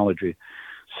terminology.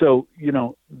 So,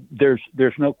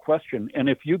 there's no question. And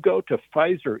if you go to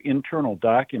Pfizer internal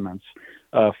documents,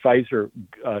 Pfizer,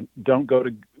 don't go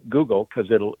to Google because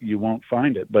you won't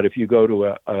find it. But if you go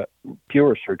to a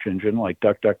pure search engine like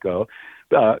DuckDuckGo,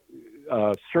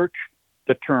 search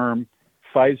the term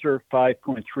Pfizer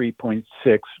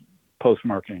 5.3.6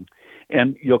 post-marketing,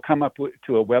 and you'll come up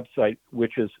to a website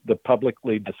which is the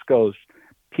publicly disclosed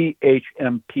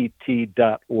phmpt.org.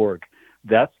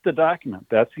 That's the document.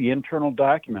 That's the internal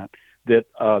document that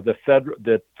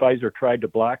that Pfizer tried to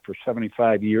block for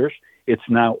 75 years. It's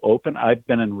now open. I've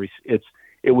been in.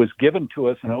 It was given to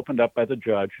us and opened up by the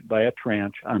judge by a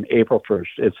tranche on April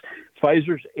 1st. It's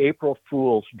Pfizer's April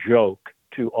Fool's joke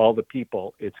to all the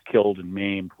people it's killed and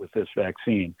maimed with this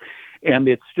vaccine. And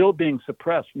it's still being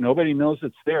suppressed. Nobody knows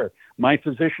it's there. My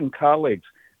physician colleagues,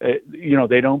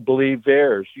 they don't believe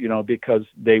VAERS, because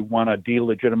they want to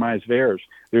delegitimize VAERS.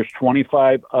 There's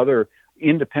 25 other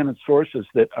independent sources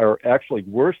that are actually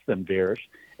worse than VAERS.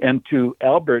 And to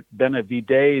Albert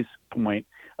Benavides' point,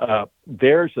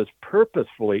 VAERS is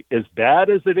purposefully, as bad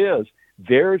as it is,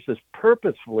 VAERS is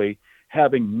purposefully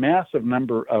having massive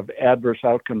number of adverse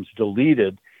outcomes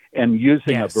deleted and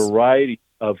using a variety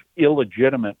of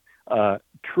illegitimate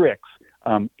tricks.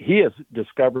 He has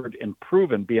discovered and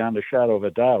proven beyond a shadow of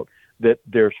a doubt that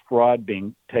there's fraud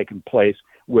being taken place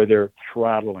where they're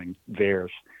throttling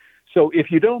VAERS. So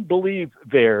if you don't believe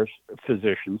VAERS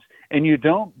physicians and you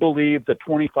don't believe the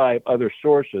 25 other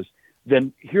sources,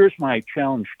 then here's my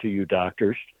challenge to you,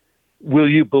 doctors. Will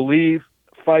you believe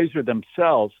Pfizer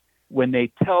themselves when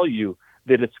they tell you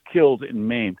that it's killed and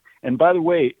maimed? And by the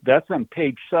way, that's on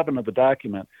page 7 of the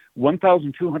document,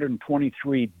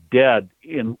 1,223 dead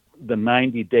in the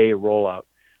 90-day rollout.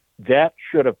 That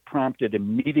should have prompted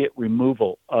immediate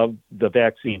removal of the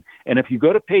vaccine. And if you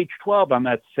go to page 12 on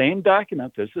that same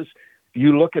document,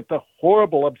 you look at the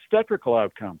horrible obstetrical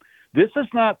outcome. This is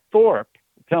not Thorpe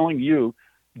telling you,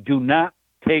 do not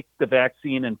take the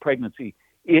vaccine in pregnancy.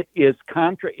 It is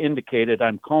contraindicated.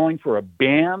 I'm calling for a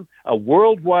ban, a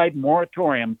worldwide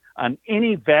moratorium on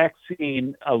any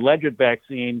vaccine, alleged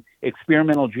vaccine,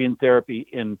 experimental gene therapy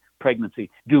in pregnancy.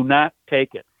 Do not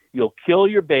take it. You'll kill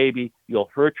your baby. You'll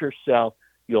hurt yourself.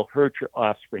 You'll hurt your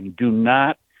offspring. Do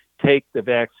not take the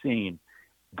vaccine.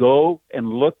 Go and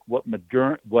look what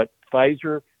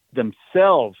Pfizer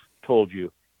themselves told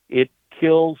you. It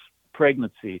kills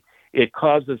pregnancy. It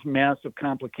causes massive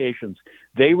complications.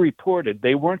 They reported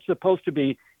they weren't supposed to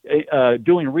be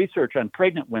doing research on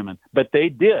pregnant women, but they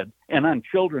did, and on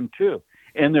children too.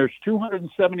 And there's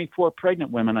 274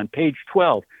 pregnant women on page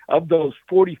 12. Of those,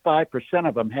 45%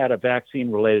 of them had a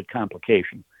vaccine-related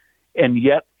complication. And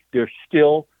yet, there's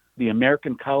still, the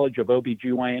American College of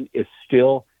OBGYN is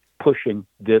still pushing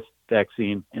this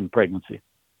vaccine in pregnancy.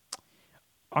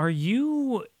 Are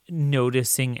you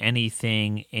noticing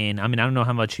anything I don't know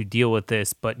how much you deal with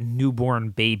this, but newborn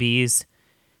babies?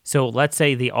 So let's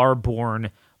say they are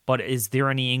born, but is there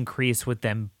any increase with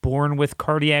them born with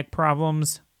cardiac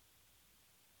problems?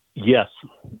 Yes.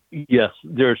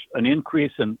 There's an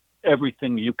increase in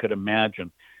everything you could imagine.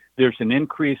 There's an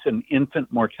increase in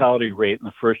infant mortality rate in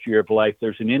the first year of life.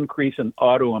 There's an increase in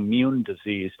autoimmune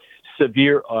disease,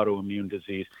 severe autoimmune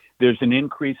disease. There's an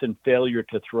increase in failure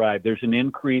to thrive. There's an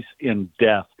increase in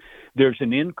death. There's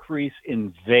an increase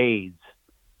in VAIDS,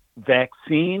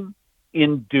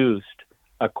 vaccine-induced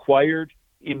acquired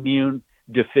immune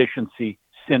deficiency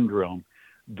syndrome.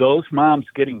 Those moms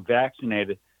getting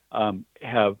vaccinated,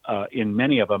 have in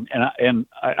many of them. And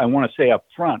I want to say up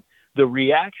front, the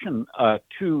reaction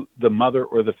to the mother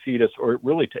or the fetus, or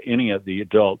really to any of the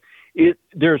adult,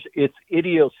 it's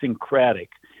idiosyncratic,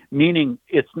 meaning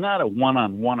it's not a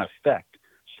one-on-one effect.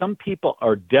 Some people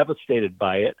are devastated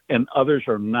by it, and others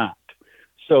are not.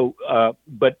 So,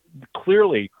 but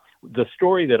clearly, the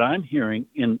story that I'm hearing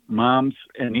in moms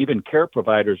and even care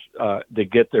providers that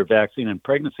get their vaccine in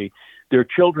pregnancy, their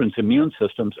children's immune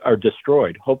systems are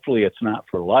destroyed. Hopefully it's not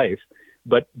for life,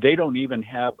 but they don't even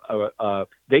have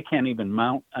they can't even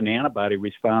mount an antibody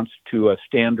response to a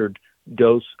standard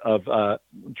dose of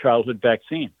childhood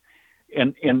vaccine.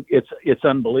 And it's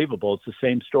unbelievable. It's the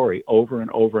same story over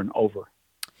and over and over.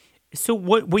 So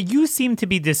what you seem to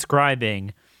be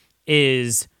describing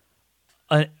is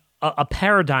a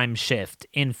paradigm shift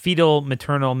in fetal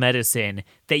maternal medicine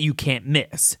that you can't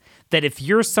miss. That if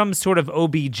you're some sort of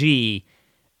OBG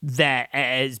that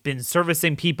has been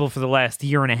servicing people for the last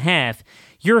year and a half,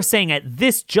 you're saying at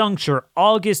this juncture,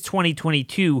 August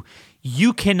 2022,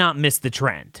 you cannot miss the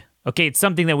trend. Okay, it's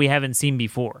something that we haven't seen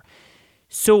before.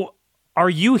 So are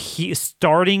you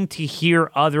starting to hear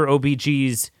other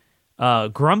OBGs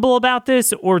grumble about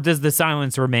this, or does the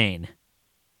silence remain?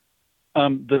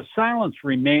 The silence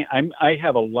remain. I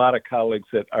have a lot of colleagues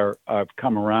that have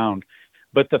come around,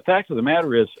 but the fact of the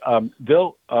matter is,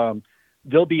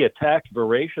 they'll be attacked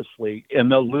voraciously, and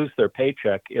they'll lose their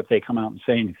paycheck if they come out and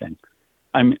say anything.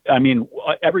 I mean,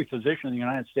 every physician in the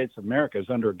United States of America is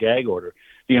under a gag order.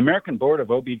 The American Board of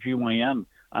OBGYN,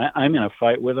 I'm in a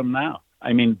fight with them now.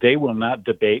 I mean, they will not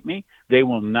debate me. They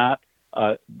will not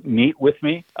meet with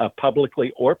me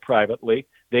publicly or privately.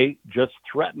 They just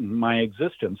threaten my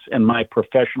existence and my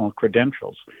professional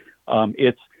credentials.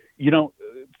 It's,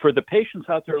 for the patients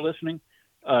out there listening,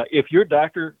 if your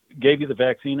doctor gave you the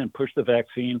vaccine and pushed the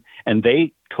vaccine and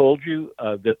they told you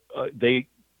that they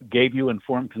gave you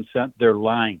informed consent, they're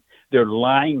lying. They're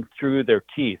lying through their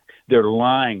teeth. They're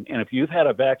lying. And if you've had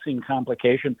a vaccine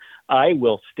complication, I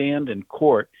will stand in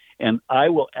court and I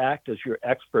will act as your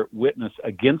expert witness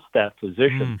against that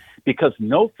physician, because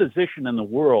no physician in the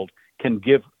world can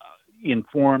give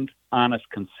informed, honest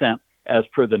consent as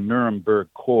per the Nuremberg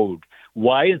Code.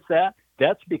 Why is that?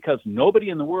 That's because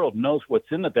nobody in the world knows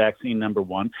what's in the vaccine, number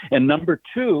one. And number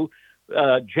two,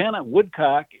 Janet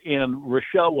Woodcock and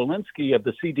Rochelle Walensky of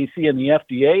the CDC and the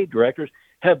FDA directors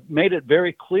have made it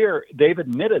very clear. They've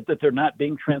admitted that they're not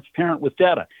being transparent with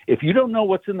data. If you don't know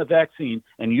what's in the vaccine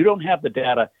and you don't have the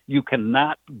data, you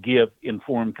cannot give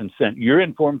informed consent. Your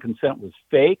informed consent was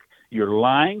fake, you're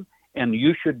lying, and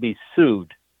you should be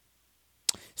sued.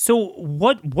 So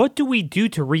what do we do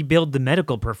to rebuild the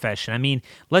medical profession? I mean,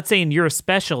 let's say in your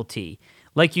specialty,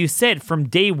 like you said, from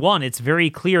day one, it's very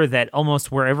clear that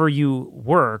almost wherever you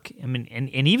work, I mean, and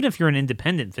even if you're an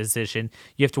independent physician,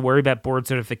 you have to worry about board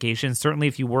certification. Certainly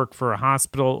if you work for a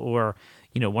hospital or,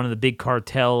 one of the big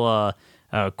cartel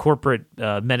corporate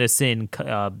medicine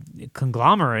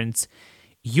conglomerates,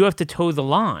 you have to toe the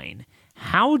line.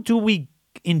 How do we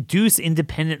induce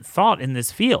independent thought in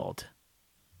this field?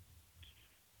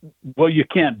 Well, you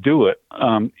can't do it.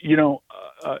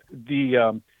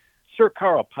 Sir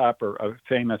Karl Popper, a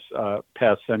famous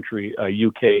past century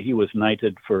UK, he was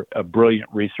knighted for a brilliant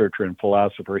researcher and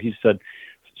philosopher. He said,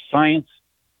 science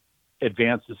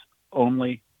advances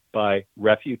only by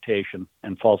refutation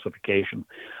and falsification.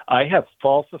 I have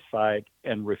falsified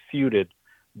and refuted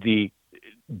the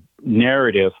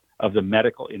narrative of the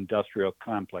medical industrial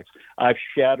complex. I've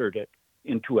shattered it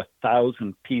into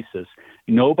 1,000 pieces.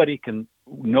 Nobody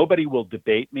will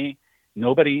debate me.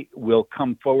 Nobody will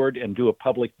come forward and do a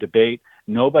public debate.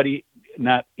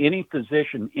 Not any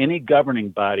physician, any governing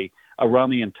body around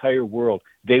the entire world,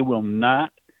 they will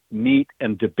not meet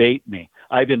and debate me.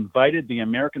 I've invited the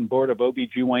American Board of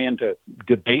OBGYN to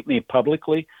debate me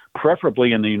publicly,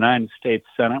 preferably in the United States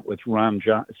Senate with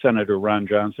Senator Ron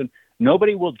Johnson.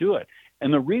 Nobody will do it.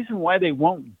 And the reason why they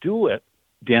won't do it,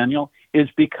 Daniel, is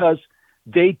because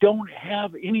they don't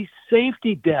have any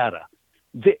safety data.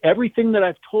 Everything that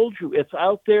I've told you, it's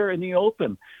out there in the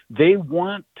open. They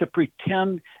want to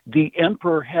pretend the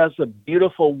emperor has a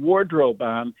beautiful wardrobe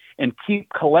on and keep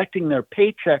collecting their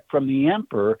paycheck from the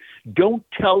emperor. Don't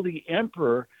tell the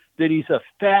emperor that he's a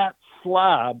fat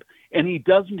slob and he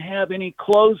doesn't have any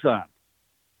clothes on.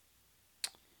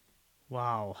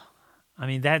 Wow. I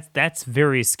mean, that's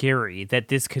very scary that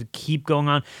this could keep going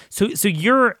on. So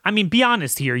you're, I mean, be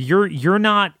honest here. You're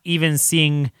not even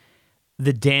seeing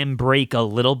the dam break a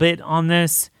little bit on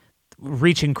this,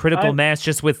 reaching critical mass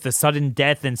just with the sudden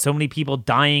death and so many people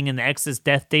dying and the excess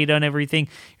death data and everything.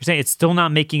 You're saying it's still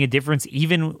not making a difference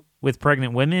even with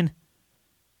pregnant women?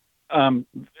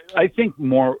 I think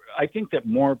that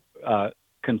more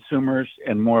consumers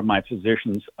and more of my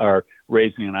physicians are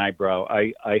raising an eyebrow.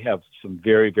 I have some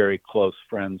very, very close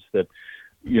friends that,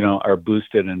 are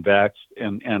boosted and vaxxed,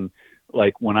 and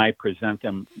like when I present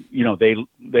them,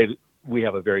 we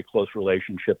have a very close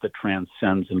relationship that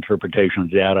transcends interpretation of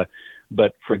data.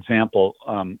 But for example,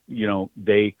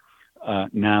 they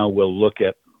now will look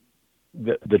at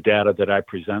the data that I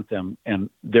present them, and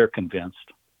they're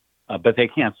convinced. But they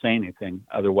can't say anything,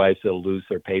 otherwise they'll lose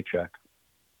their paycheck.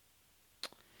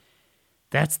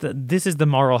 This is the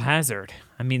moral hazard.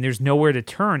 I mean, there's nowhere to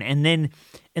turn. And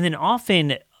then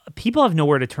often people have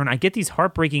nowhere to turn. I get these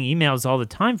heartbreaking emails all the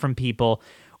time from people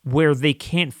where they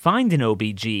can't find an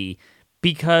OBG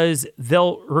because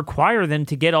they'll require them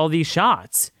to get all these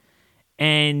shots.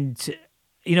 And,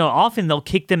 often they'll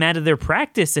kick them out of their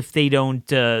practice if they don't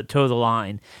toe the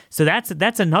line. So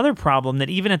that's another problem, that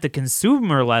even at the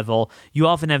consumer level, you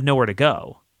often have nowhere to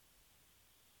go.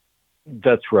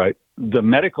 That's right. The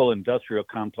medical industrial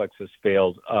complex has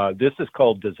failed. This is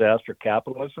called disaster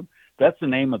capitalism. That's the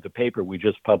name of the paper we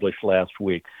just published last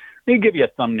week. Let me give you a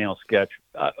thumbnail sketch.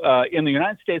 In the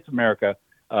United States of America,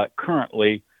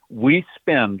 currently, we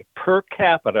spend per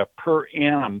capita, per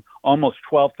annum, almost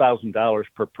 $12,000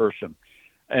 per person.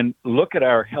 And look at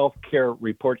our health care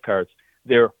report cards.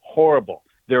 They're horrible.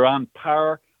 They're on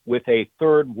par with a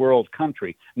third world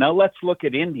country. Now let's look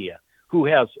at India, who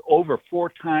has over 4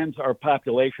 times our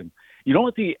population. You know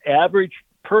what the average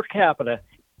per capita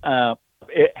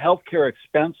healthcare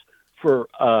expense for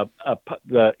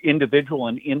the individual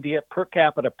in India per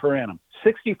capita per annum?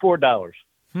 $64,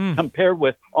 compared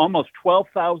with almost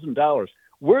 $12,000.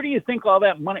 Where do you think all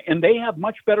that money? And they have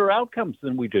much better outcomes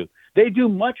than we do. They do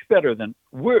much better than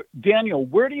Daniel,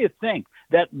 where do you think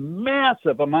that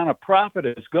massive amount of profit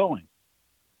is going?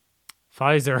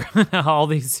 Pfizer, all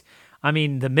these,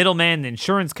 the middleman, the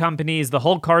insurance companies, the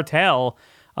whole cartel.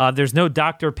 There's no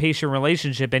doctor-patient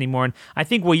relationship anymore. And I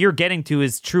think what you're getting to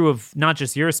is true of not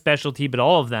just your specialty, but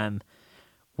all of them,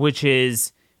 which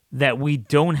is that we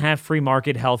don't have free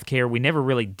market healthcare. We never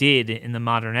really did in the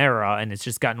modern era, and it's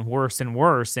just gotten worse and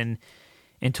worse. And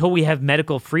until we have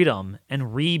medical freedom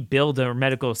and rebuild our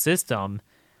medical system,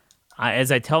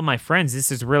 as I tell my friends,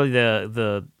 this is really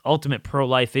the ultimate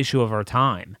pro-life issue of our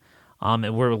time.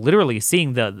 And we're literally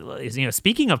seeing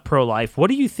speaking of pro-life, what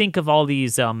do you think of all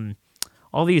these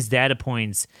data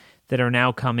points that are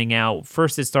now coming out?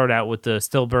 First, it started out with the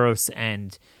stillbirths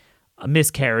and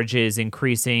miscarriages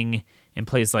increasing in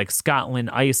places like Scotland,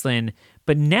 Iceland,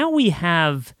 but now we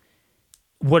have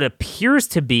what appears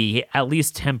to be, at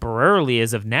least temporarily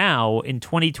as of now, in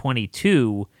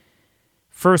 2022,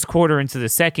 first quarter into the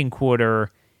second quarter,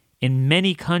 in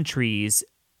many countries,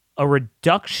 a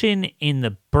reduction in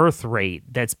the birth rate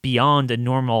that's beyond a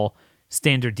normal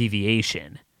standard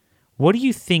deviation. What do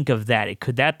you think of that?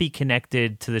 Could that be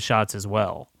connected to the shots as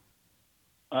well?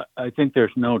 I think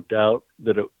there's no doubt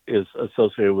that it is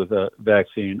associated with a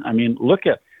vaccine. I mean, look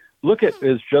at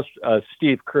as just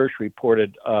Steve Kirsch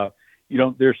reported.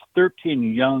 There's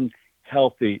 13 young,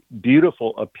 healthy,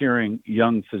 beautiful appearing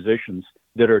young physicians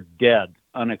that are dead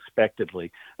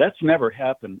unexpectedly. That's never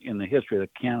happened in the history of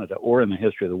Canada or in the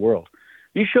history of the world.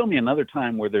 You show me another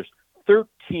time where there's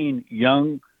 13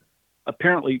 young,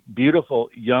 apparently beautiful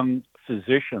young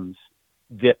physicians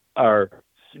that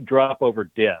drop over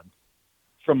dead.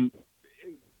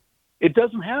 It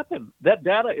doesn't happen. That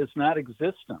data is not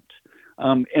existent.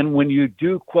 And when you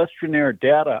do questionnaire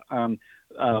data on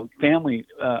family,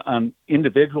 on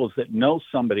individuals that know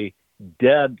somebody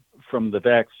dead from the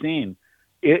vaccine,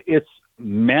 it's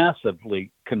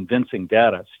massively convincing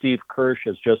data. Steve Kirsch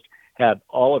has just had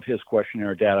all of his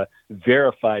questionnaire data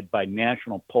verified by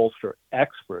national pollster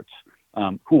experts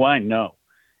who I know.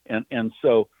 And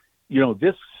so,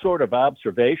 this sort of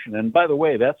observation, and by the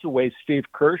way, that's the way Steve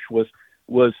Kirsch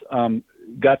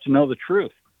got to know the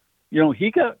truth.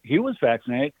 He was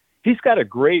vaccinated. He's got a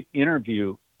great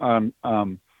interview on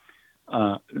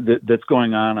that's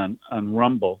going on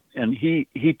Rumble, and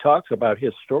he talks about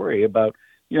his story about,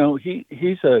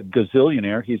 he's a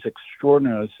gazillionaire. He's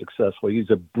extraordinarily successful. He's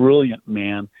a brilliant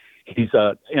man. He's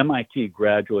a MIT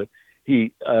graduate.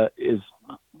 He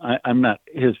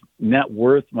his net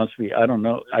worth must be, I don't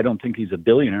know. I don't think he's a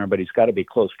billionaire, but he's got to be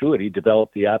close to it. He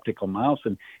developed the optical mouse,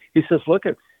 and he says, look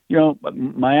at,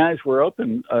 my eyes were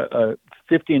open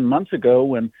 15 months ago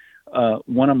when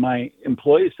one of my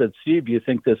employees said, Steve, do you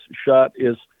think this shot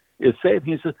is safe?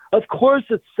 He says, of course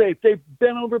it's safe. They've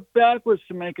bent over backwards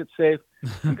to make it safe.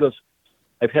 He goes,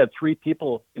 I've had 3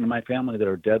 people in my family that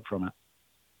are dead from it.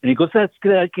 And he goes,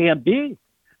 that can't be.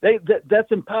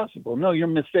 That's impossible. No, you're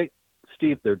mistaken,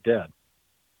 Steve. They're dead.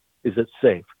 Is it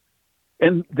safe?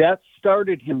 And that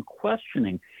started him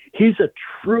questioning. He's a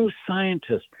true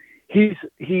scientist.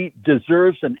 He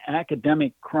deserves an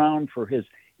academic crown for his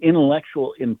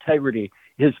intellectual integrity,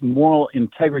 his moral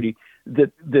integrity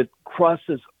that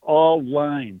crosses all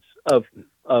lines of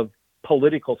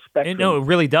political spectrum. No, it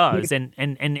really does.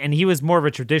 And he was more of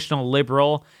a traditional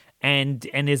liberal, and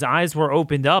his eyes were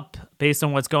opened up based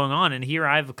on what's going on. And here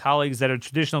I have colleagues that are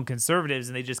traditional conservatives,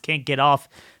 and they just can't get off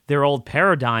their old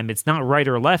paradigm. It's not right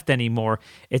or left anymore.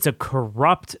 It's a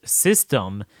corrupt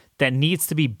system that needs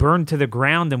to be burned to the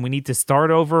ground, and we need to start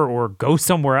over or go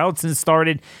somewhere else and start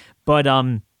it. But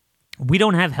we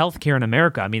don't have healthcare in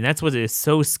America. I mean, that's what is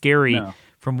so scary. No.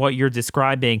 From what you're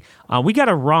describing. We got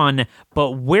to run,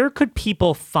 but where could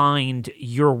people find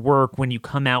your work when you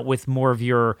come out with more of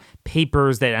your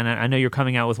papers? And I know you're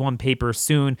coming out with one paper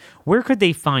soon. Where could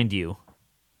they find you?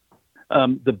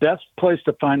 The best place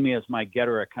to find me is my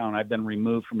Getter account. I've been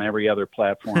removed from every other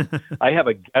platform. I have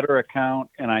a Getter account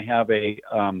and I have a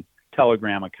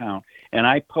Telegram account, and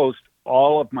I post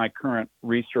all of my current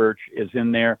research is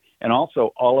in there, and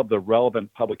also all of the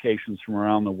relevant publications from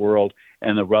around the world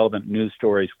and the relevant news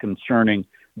stories concerning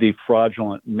the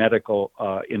fraudulent medical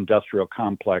industrial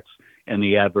complex and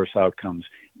the adverse outcomes.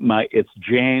 It's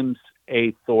James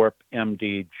A. Thorpe,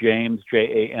 MD, James,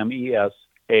 James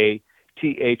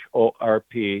Thorp,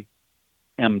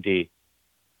 MD.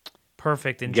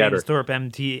 Perfect. And James Thorpe,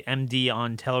 MD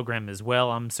on Telegram as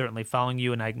well. I'm certainly following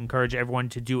you, and I encourage everyone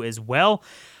to do as well.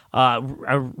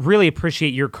 I really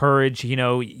appreciate your courage. You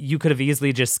know, you could have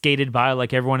easily just skated by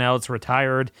like everyone else,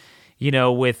 retired, you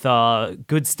know, with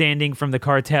good standing from the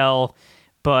cartel,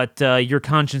 but your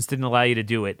conscience didn't allow you to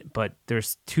do it. But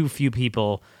there's too few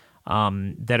people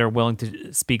that are willing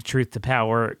to speak truth to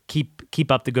power.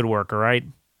 Keep up the good work, all right?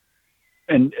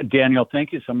 And Daniel,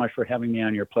 thank you so much for having me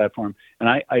on your platform.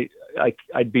 And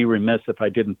I'd be remiss if I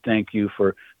didn't thank you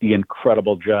for the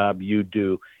incredible job you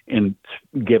do in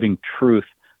giving truth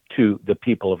to the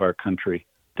people of our country.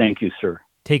 Thank you, sir.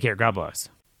 Take care. God bless.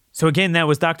 So again, that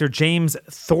was Dr. James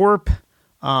Thorpe,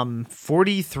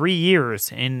 43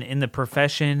 years in the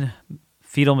profession,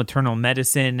 fetal maternal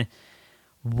medicine.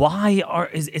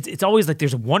 It's always like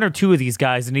there's one or two of these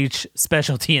guys in each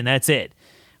specialty, and that's it.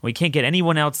 We can't get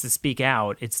anyone else to speak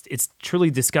out. It's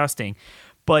truly disgusting.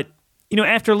 But, you know,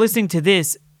 after listening to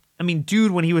this, I mean,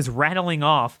 dude, when he was rattling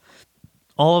off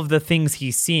all of the things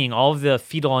he's seeing, all of the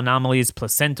fetal anomalies,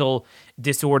 placental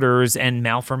disorders and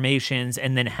malformations,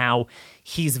 and then how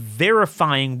he's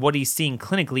verifying what he's seeing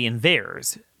clinically in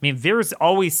VAERS. I mean, VAERS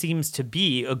always seems to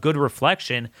be a good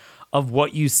reflection of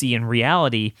what you see in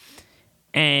reality.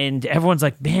 And everyone's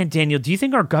like, man, Daniel, do you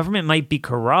think our government might be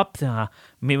corrupt?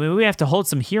 Maybe we have to hold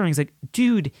some hearings. Like,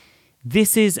 dude,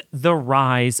 this is the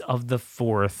rise of the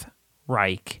Fourth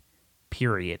Reich,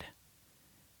 period.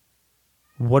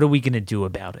 What are we going to do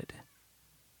about it?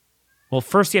 Well,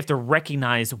 first you have to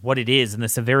recognize what it is and the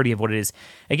severity of what it is.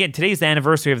 Again, today's the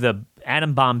anniversary of the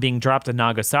atom bomb being dropped in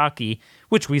Nagasaki,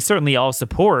 which we certainly all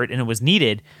support, and it was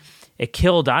needed. It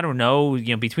killed, I don't know,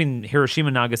 between Hiroshima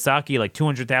and Nagasaki, like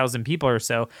 200,000 people or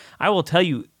so. I will tell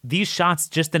you, these shots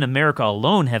just in America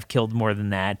alone have killed more than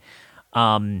that.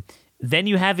 Then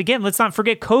you have, again, let's not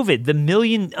forget COVID.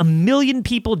 A million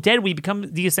people dead. We become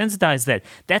desensitized to that.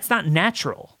 That's not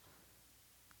natural.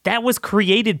 That was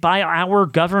created by our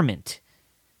government.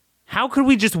 How could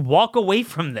we just walk away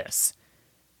from this?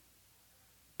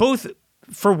 Both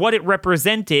for what it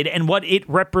represented and what it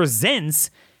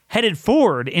represents headed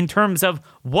forward in terms of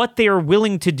what they are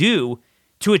willing to do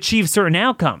to achieve certain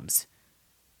outcomes.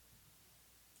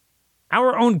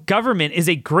 Our own government is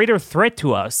a greater threat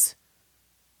to us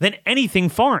than anything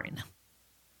foreign.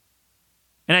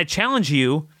 And I challenge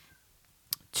you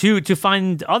to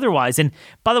find otherwise. And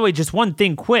by the way, just one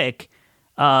thing quick,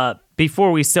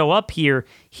 before we sew up here,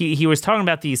 he was talking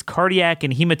about these cardiac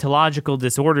and hematological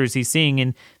disorders he's seeing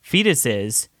in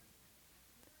fetuses.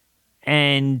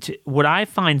 And what I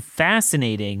find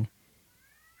fascinating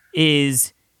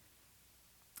is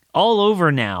all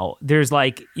over now, there's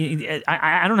like,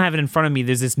 I don't have it in front of me,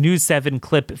 there's this News 7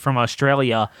 clip from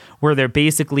Australia where they're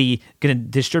basically going to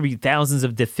distribute thousands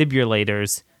of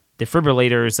defibrillators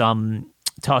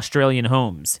to Australian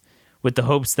homes with the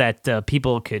hopes that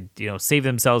people could, save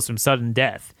themselves from sudden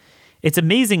death. It's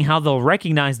amazing how they'll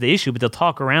recognize the issue, but they'll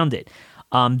talk around it.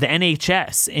 The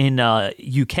NHS in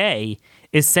UK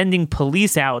is sending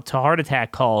police out to heart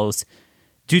attack calls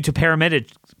due to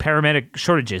paramedic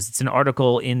shortages. It's an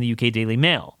article in the UK Daily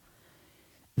Mail.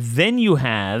 Then you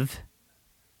have,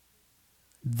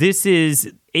 this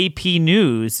is AP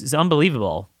News. It's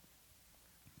unbelievable.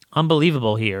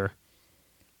 Unbelievable here.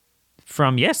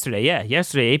 from yesterday. Yeah,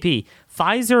 yesterday, AP.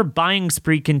 Pfizer buying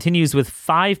spree continues with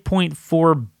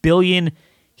 $5.4 billion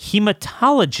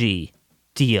hematology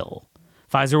deal.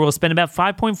 Pfizer will spend about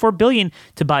 $5.4 billion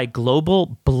to buy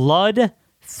global blood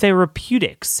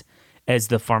therapeutics as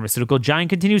the pharmaceutical giant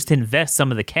continues to invest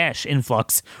some of the cash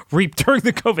influx reaped during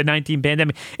the COVID-19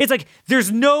 pandemic. It's like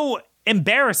there's no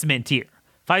embarrassment here.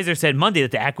 Pfizer said Monday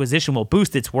that the acquisition will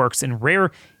boost its works in rare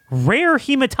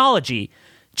hematology.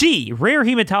 Rare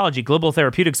hematology global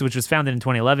therapeutics, which was founded in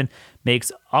 2011,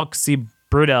 makes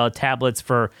oxybruta tablets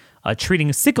for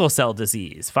treating sickle cell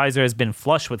disease. Pfizer has been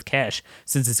flush with cash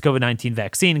since its COVID-19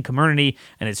 vaccine, Comirnaty,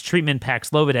 and its treatment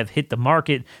Paxlovid have hit the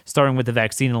market, starting with the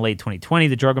vaccine in late 2020.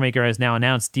 The drug maker has now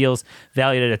announced deals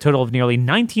valued at a total of nearly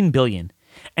 $19 billion.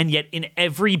 And yet in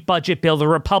every budget bill, the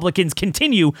Republicans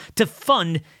continue to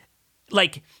fund.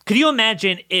 Like, could you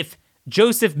imagine if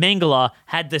Joseph Mengele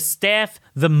had the staff,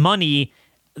 the money,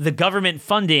 the government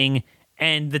funding,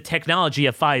 and the technology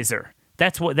of Pfizer?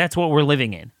 That's what we're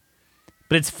living in.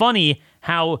 But it's funny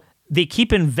how they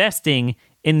keep investing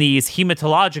in these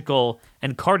hematological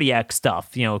and cardiac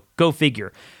stuff. Go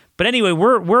figure. But anyway,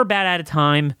 we're about out of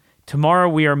time. Tomorrow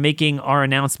we are making our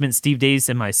announcement, Steve Dace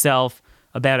and myself,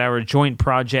 about our joint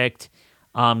project.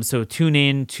 So tune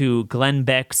in to Glenn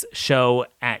Beck's show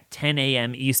at 10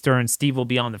 a.m. Eastern. Steve will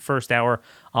be on the first hour.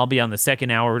 I'll be on the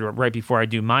second hour right before I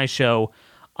do my show.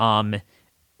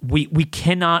 We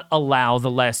cannot allow the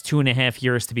last 2.5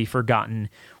 years to be forgotten.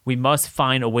 We must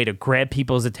find a way to grab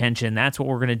people's attention. That's what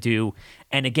we're going to do.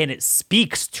 And again, it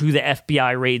speaks to the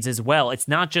FBI raids as well. It's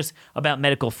not just about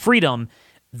medical freedom.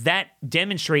 That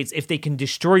demonstrates if they can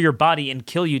destroy your body and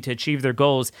kill you to achieve their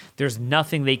goals, there's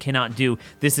nothing they cannot do.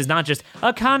 This is not just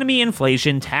economy,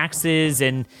 inflation, taxes,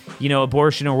 and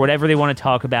abortion or whatever they want to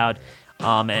talk about,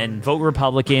 and vote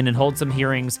Republican and hold some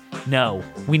hearings. No,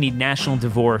 we need national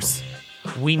divorce.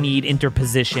 We need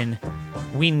interposition.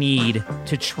 We need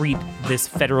to treat this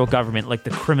federal government like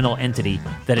the criminal entity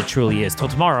that it truly is. Till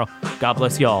tomorrow, God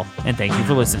bless y'all, and thank you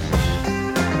for listening.